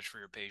accomplish for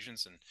your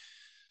patients and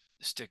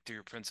stick to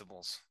your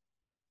principles.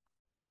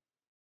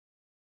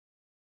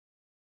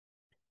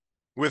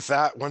 With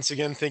that, once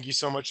again, thank you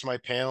so much to my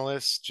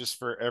panelists. Just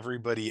for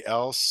everybody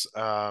else,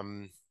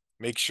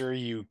 make sure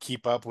you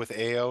keep up with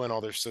AO and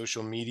all their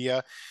social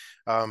media.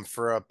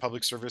 For a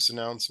public service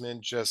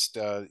announcement, just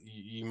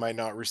you might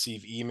not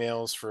receive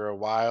emails for a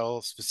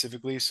while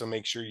specifically, so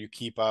make sure you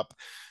keep up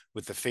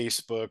with the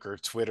Facebook or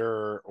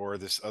Twitter or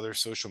this other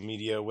social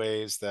media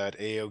ways that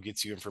AO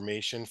gets you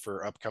information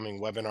for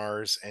upcoming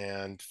webinars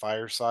and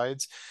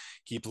firesides.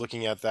 Keep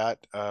looking at that.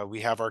 We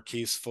have our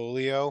case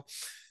folio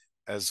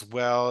as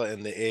well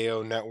in the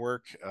AO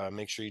network.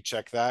 Make sure you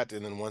check that.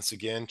 And then once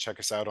again, check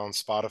us out on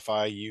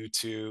Spotify,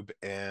 YouTube,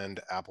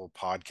 and Apple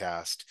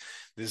Podcast.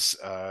 This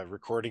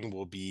recording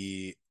will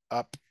be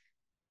up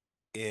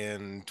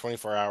in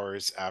 24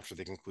 hours after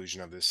the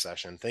conclusion of this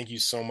session. Thank you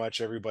so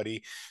much,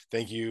 everybody.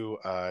 Thank you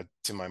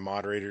to my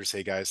moderators.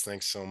 Hey guys,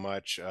 thanks so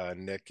much,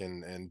 Nick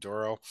and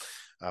Doro,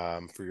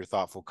 for your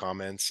thoughtful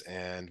comments.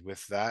 And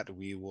with that,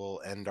 we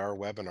will end our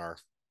webinar.